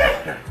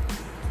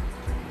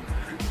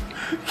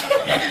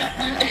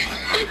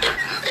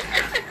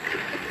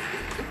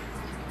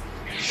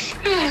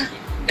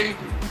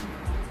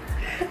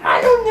 I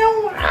don't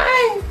know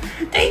why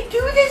they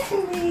do this to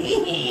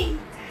me.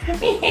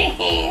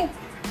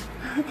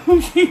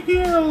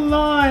 She's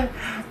alive.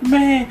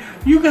 Man,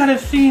 you gotta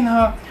seen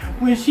her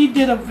when she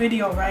did a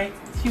video, right?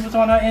 She was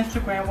on her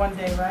Instagram one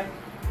day, right?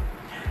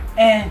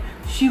 And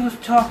she was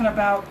talking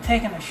about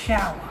taking a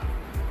shower.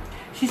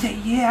 She said,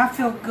 yeah, I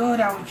feel good.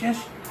 I was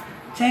just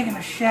taking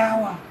a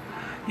shower.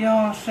 You know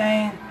what I'm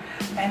saying?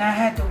 And I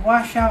had to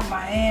wash out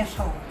my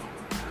asshole.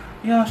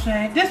 You know what I'm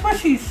saying? That's what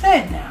she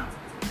said now.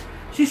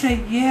 She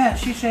said, yeah.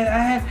 She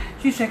said,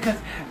 because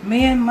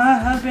me and my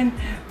husband,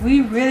 we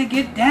really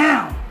get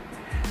down.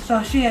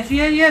 So she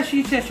said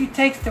she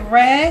takes the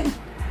rag,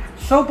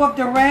 soap up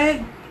the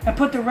rag, and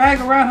put the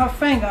rag around her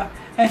finger,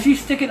 and she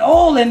stick it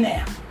all in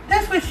there.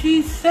 That's what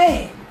she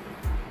said.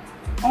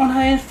 on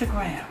her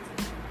Instagram.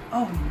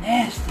 Oh,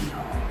 nasty,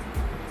 y'all.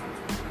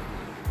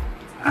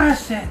 I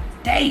said,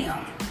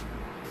 damn.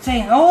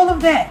 Saying all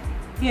of that.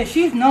 Yeah,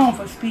 she's known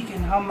for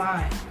speaking her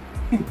mind.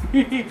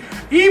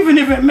 Even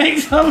if it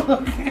makes her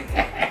look.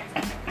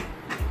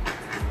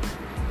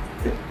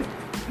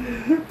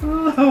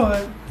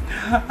 Lord,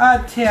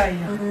 I tell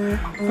you.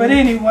 But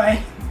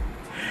anyway,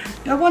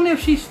 I wonder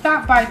if she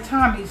stopped by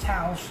Tommy's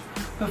house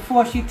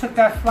before she took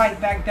that flight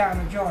back down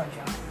to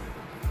Georgia.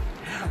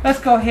 Let's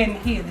go ahead and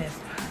hear this.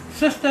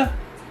 Sister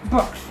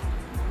Brooks.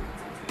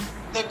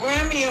 The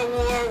Grammy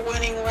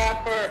Award-winning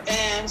rapper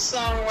and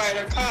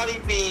songwriter Cardi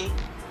B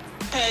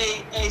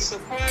paid a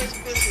surprise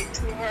visit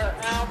to her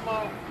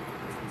Alma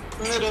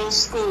Middle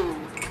School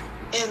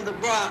in the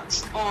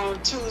Bronx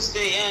on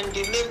Tuesday and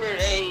delivered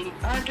a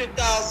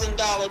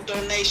 $100,000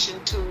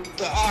 donation to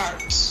the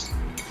arts.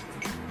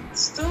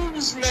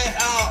 Students let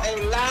out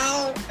a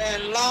loud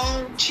and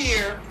long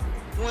cheer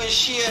when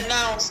she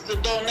announced the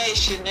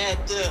donation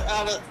at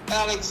the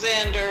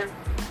Alexander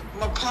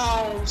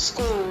McComb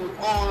School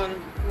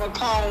on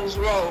McCombs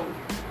Road.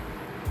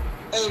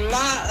 A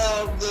lot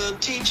of the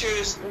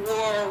teachers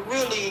were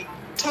really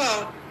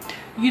tough.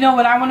 You know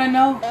what I want to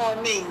know?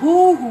 On me.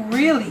 Who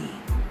really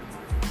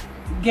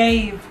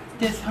gave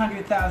this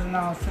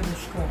 $100,000 to the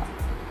school?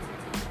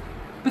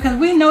 Because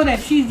we know that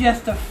she's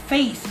just the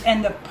face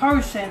and the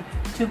person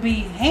to be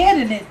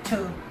handing it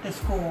to the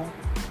school.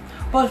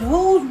 But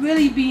who's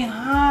really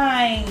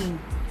behind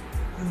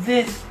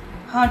this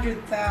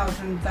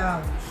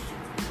 $100,000?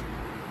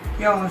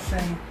 You know what I'm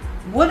saying?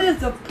 What is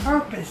the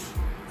purpose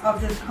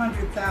of this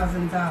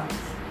 $100,000?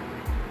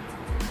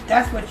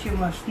 That's what you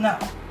must know.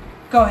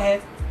 Go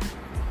ahead.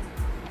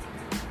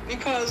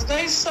 Because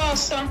they saw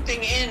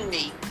something in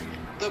me.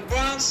 The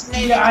Bronx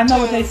native. Yeah, I know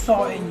what they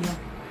saw in you.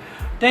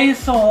 They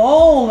saw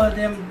all of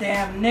them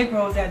damn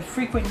Negroes that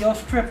frequent your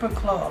stripper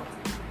club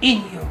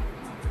in you.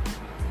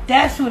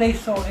 That's who they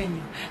saw in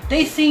you.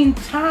 They seen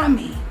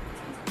Tommy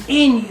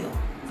in you.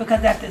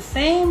 Because at the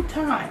same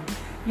time,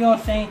 you know what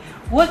I'm saying?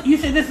 What you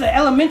said, this is an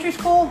elementary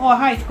school or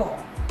high school?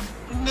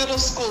 Middle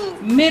school.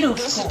 Middle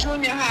This school. is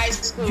junior high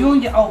school.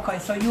 Junior, okay,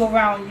 so you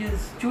around,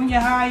 junior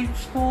high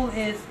school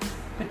is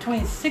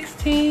between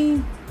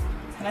 16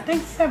 and I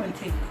think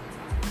 17.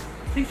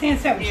 16 and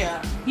 17.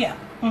 Yeah. Yeah.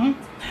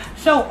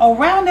 So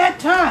around that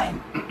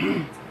time,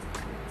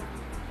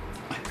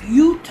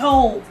 you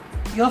told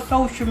your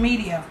social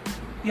media,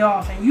 you know what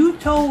I'm saying, you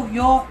told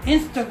your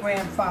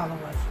Instagram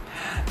followers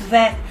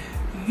that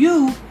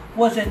you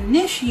was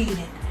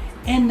initiated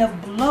in the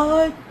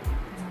blood,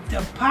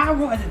 the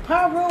Pyro, is it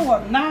Pyro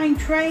or 9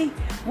 Trey?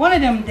 One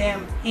of them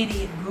damn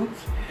idiot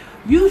groups.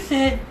 You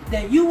said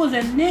that you was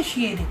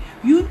initiated.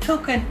 You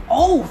took an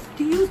oath.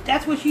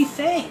 That's what she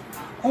said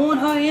on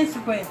her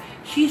Instagram.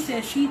 She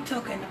said she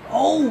took an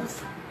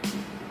oath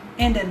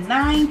in the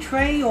 9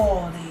 Trey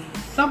or the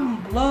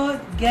something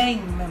blood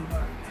gang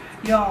member.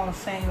 You know what I'm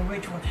saying,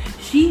 ritual.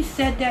 She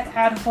said that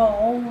out of her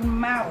own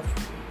mouth.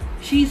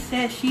 She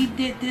said she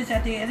did this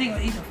at the, I think it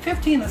was either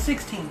 15 or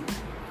 16.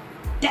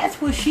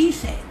 That's what she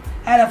said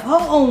out of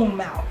her own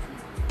mouth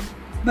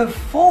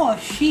before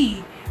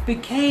she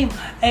became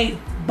a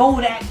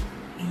Bodak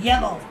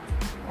Yellow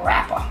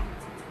rapper.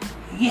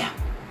 Yeah,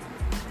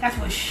 that's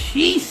what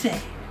she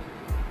said.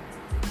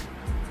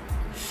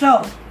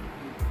 So,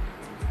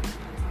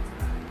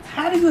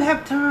 how do you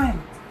have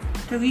time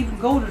to even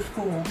go to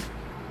school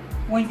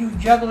when you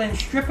juggling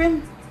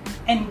stripping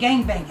and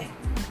gangbanging?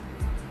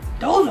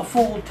 Those are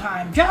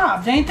full-time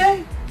jobs, ain't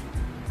they?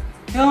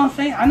 You know what I'm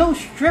saying? I know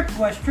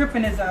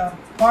stripping is a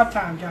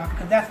part-time job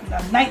because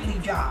that's a nightly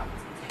job.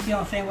 You know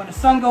what I'm saying? When the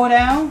sun go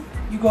down,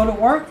 you go to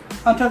work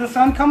until the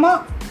sun come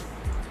up.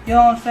 You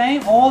know what I'm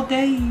saying? All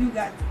day you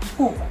got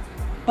school.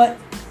 But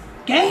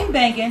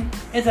gangbanging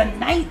is a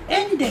night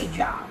and day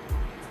job.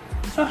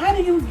 So how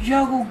do you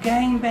juggle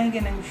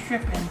gangbanging and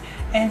stripping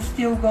and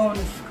still going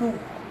to school?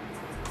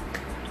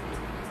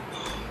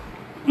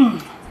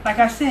 Like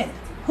I said,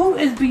 who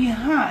is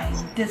behind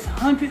this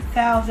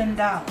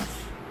 $100,000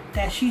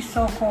 that she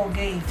so-called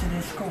gave to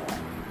this school?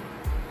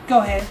 Go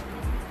ahead.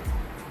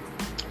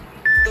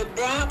 The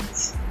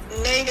Bronx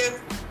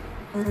native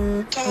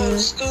told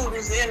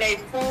students in a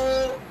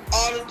full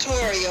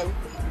auditorium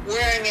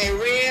wearing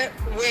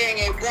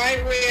a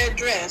bright red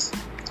dress.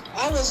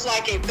 I was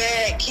like a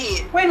bad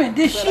kid. Wait a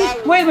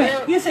minute, wait a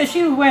minute, you said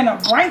she was wearing a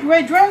bright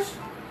red dress?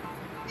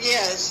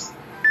 Yes.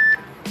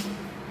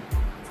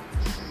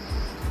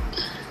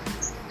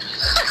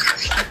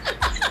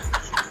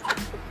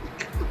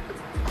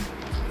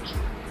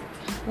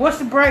 What's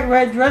the bright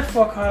red dress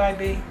for, Cardi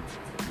B?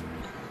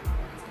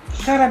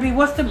 Cardi B,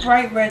 what's the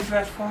bright red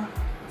dress for?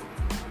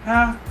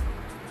 Huh?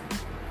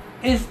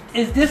 Is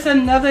this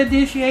another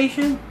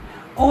initiation?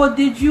 Or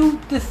did you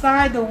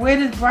decide to wear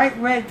this bright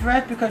red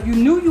dress because you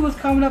knew you was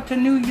coming up to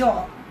New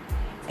York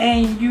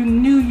and you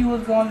knew you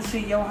was going to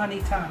see your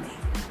honey Tommy,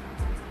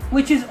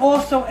 which is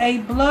also a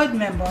blood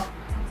member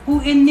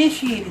who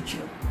initiated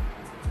you?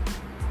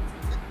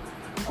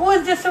 Or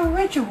is this a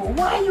ritual?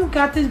 Why you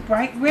got this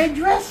bright red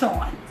dress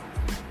on?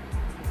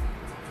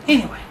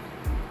 Anyway,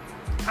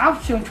 I'm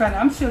still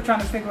trying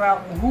to figure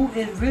out who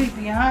is really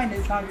behind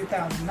this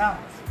 $100,000.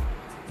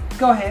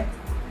 Go ahead.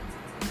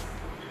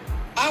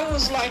 I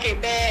was like a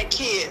bad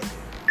kid,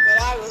 but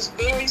I was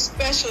very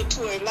special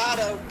to a lot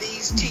of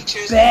these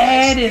teachers.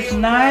 Bad is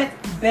not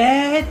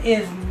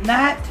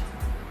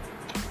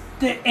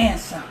the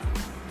answer.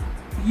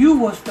 You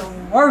was the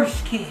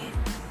worst kid.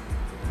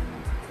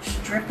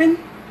 Stripping,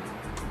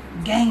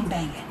 gang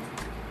banging.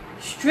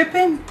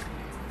 Stripping,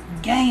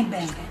 gang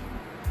banging.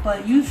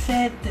 But you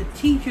said the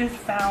teachers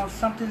found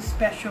something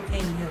special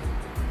in you.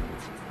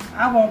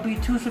 I won't be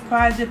too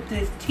surprised if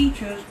the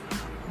teachers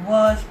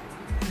was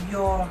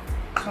your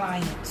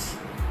clients.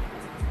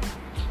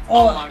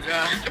 Or, oh my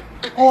God.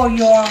 or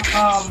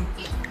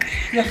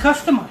your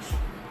customers.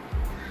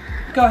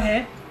 Go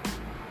ahead.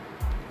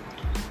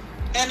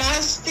 And I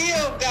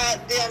still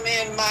got them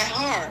in my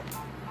heart.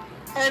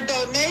 Her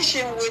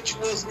donation, which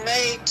was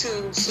made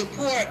to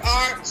support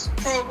arts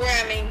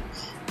programming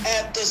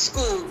at the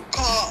school,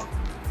 called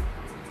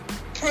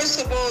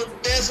Principal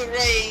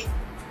Desiree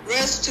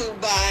Restu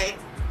by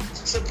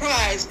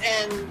Surprise,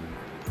 and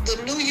the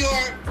New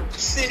York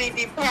City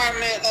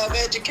Department of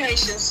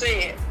Education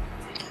said,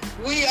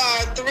 "We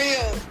are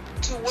thrilled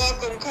to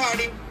welcome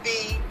Cardi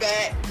B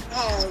back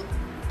home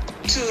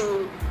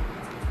to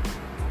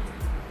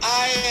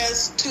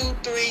IS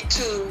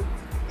 232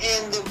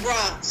 in the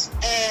Bronx,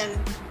 and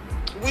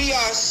we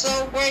are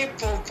so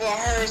grateful for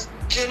her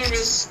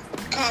generous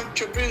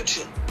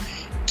contribution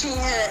to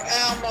her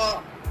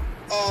alma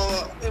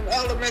in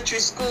elementary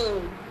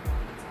school,"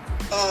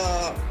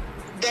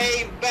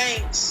 Dave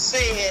Banks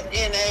said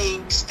in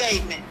a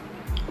statement.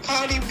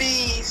 Cardi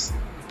B's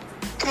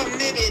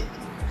commitment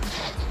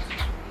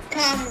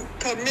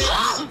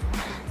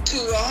to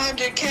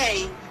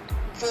 $100K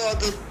for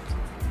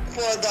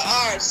the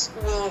arts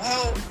will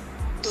help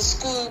the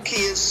school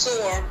kids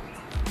soar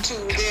to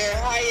their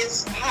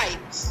highest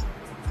heights.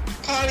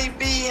 Cardi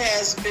B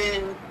has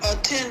been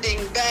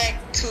attending back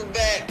to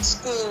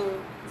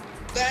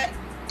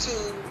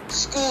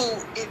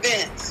school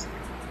events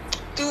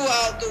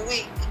throughout the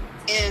week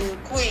in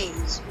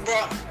Queens,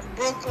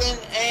 Brooklyn,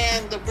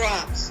 and the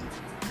Bronx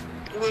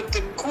with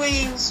the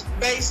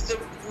Queens-based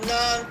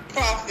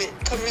non-profit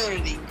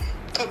community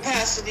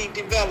capacity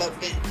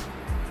development.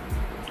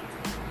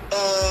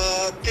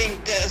 I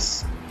think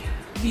that's...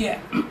 Yeah.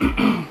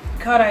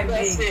 Cardi B.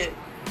 That's it.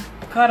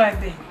 Cardi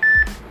B.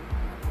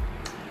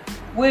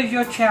 Where's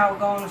your child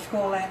going to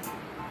school at?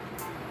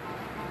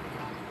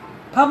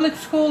 Public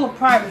school or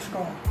private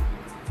school?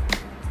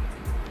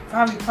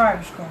 Probably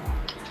private school.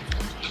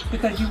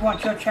 Because you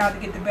want your child to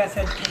get the best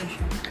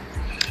education.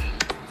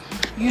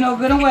 You know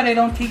good and well they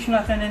don't teach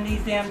nothing in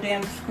these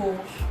damn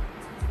schools.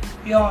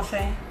 You know what I'm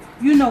saying?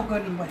 You know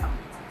good and well.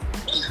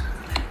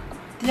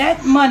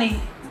 That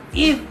money,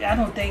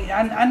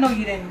 I know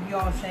you didn't, you know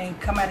what I'm saying,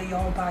 come out of your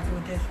own pocket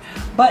with this.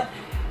 But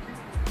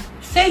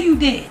say you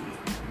did.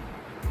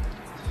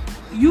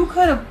 You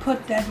could have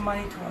put that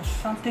money towards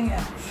something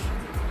else.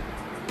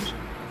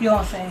 You know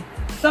what I'm saying?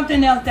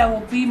 Something else that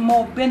will be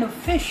more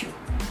beneficial.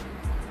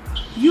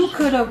 You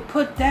could have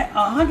put that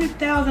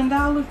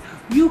 $100,000,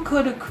 you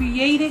could have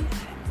created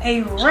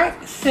a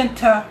rec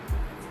center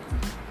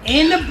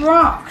in the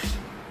Bronx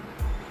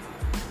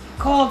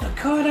called the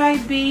Cardi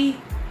B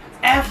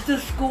After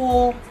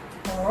School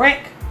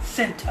Rec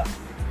Center.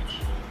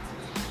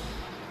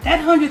 That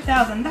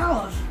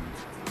 $100,000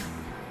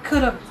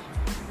 could have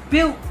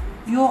built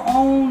your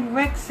own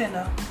rec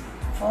center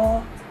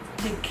for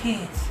the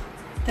kids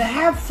to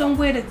have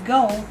somewhere to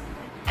go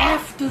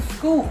after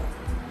school,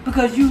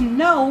 because you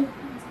know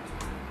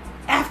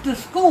after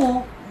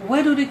school,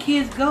 where do the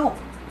kids go?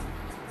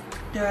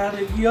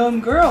 The young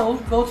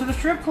girls go to the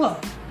strip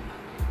club.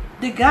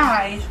 The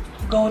guys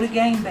go to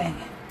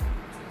gangbanging.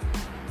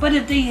 But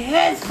if they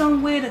had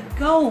somewhere to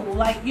go,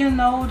 like, you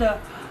know,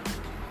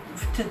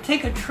 to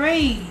take a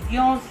trade, you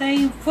know what I'm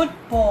saying?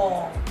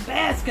 Football,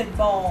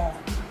 basketball,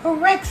 a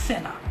rec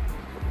center.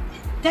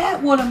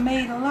 That would have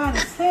made a lot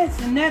of sense,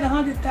 and that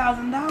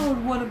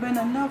 $100,000 would have been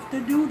enough to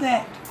do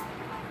that.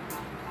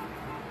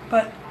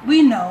 But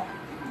we know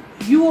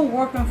you are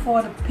working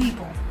for the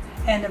people,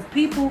 and the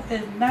people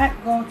is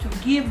not going to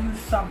give you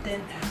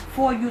something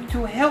for you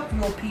to help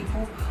your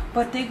people,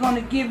 but they're going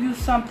to give you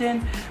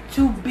something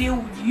to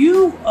build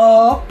you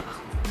up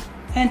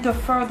and to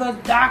further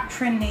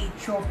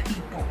doctrinate your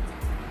people.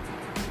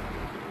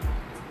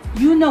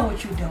 You know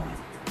what you're doing.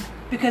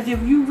 Because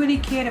if you really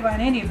cared about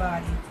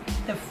anybody,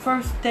 the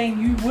first thing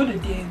you would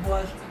have did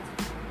was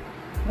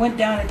went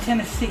down to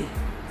Tennessee.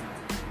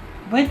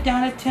 Went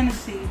down to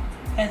Tennessee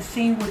and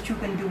seen what you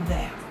can do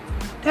there.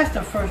 That's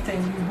the first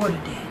thing you would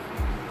have did.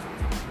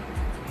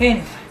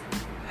 Anyway,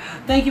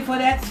 thank you for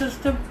that,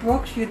 Sister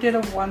Brooks. You did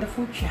a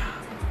wonderful job.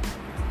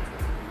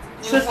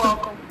 You're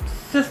welcome.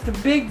 Sister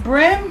Big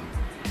Brim,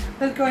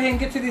 let's go ahead and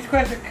get to these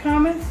questions and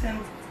comments and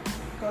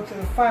go to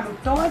the final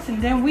thoughts,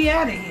 and then we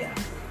out of here.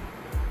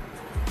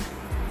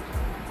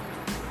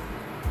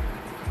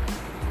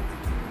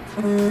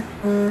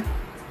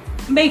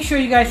 Make sure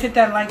you guys hit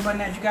that like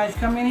button as you guys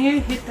come in here.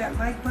 Hit that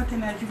like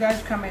button as you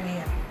guys come in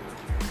here.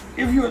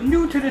 If you're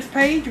new to this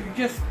page, or you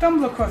just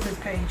stumble across this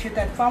page, hit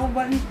that follow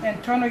button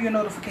and turn on your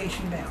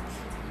notification bells.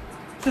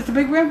 Sister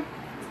Big Rim?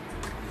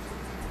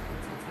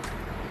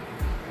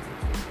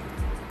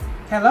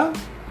 Hello?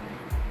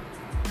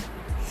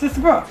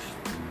 Sister Brooks?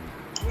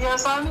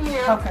 Yes, I'm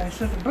here. Okay,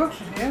 Sister Brooks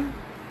is here.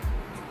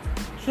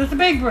 Sister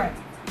Big Rim?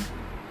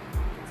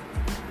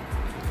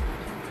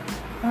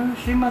 Oh,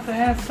 she must have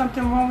had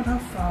something wrong with her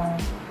phone.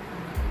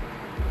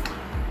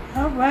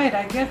 Alright,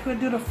 I guess we'll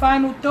do the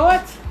final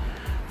thoughts.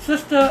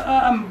 Sister,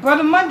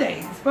 Brother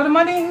Monday. Is Brother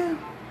Monday here?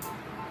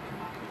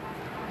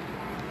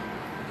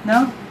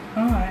 No?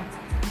 Alright.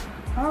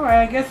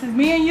 Alright, I guess it's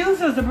me and you,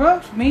 Sister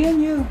Brooks. Me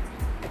and you.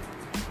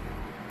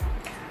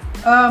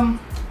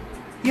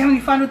 You have any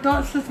final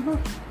thoughts, Sister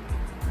Brooks?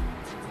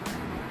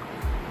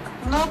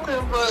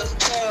 Nothing but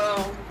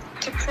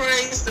to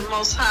praise the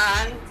Most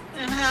High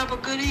and have a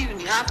good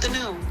evening,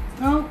 afternoon.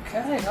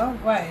 Okay,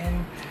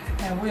 alright.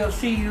 And we'll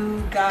see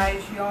you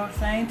guys, you know what I'm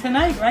saying,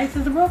 tonight, right,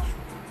 Sister Brooks?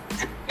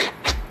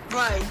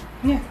 Right.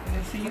 Yeah,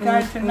 we'll see you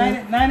guys tonight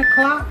at 9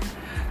 o'clock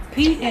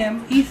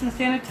p.m. Eastern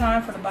Standard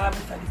Time for the Bible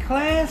study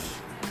class.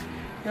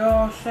 You know what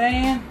I'm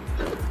saying?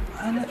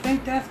 And I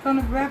think that's going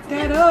to wrap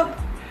that up.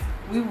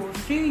 We will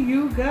see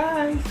you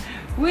guys.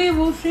 We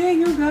will see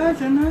you guys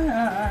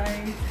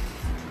tonight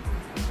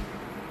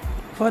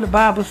for the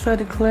Bible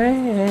study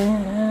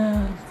class.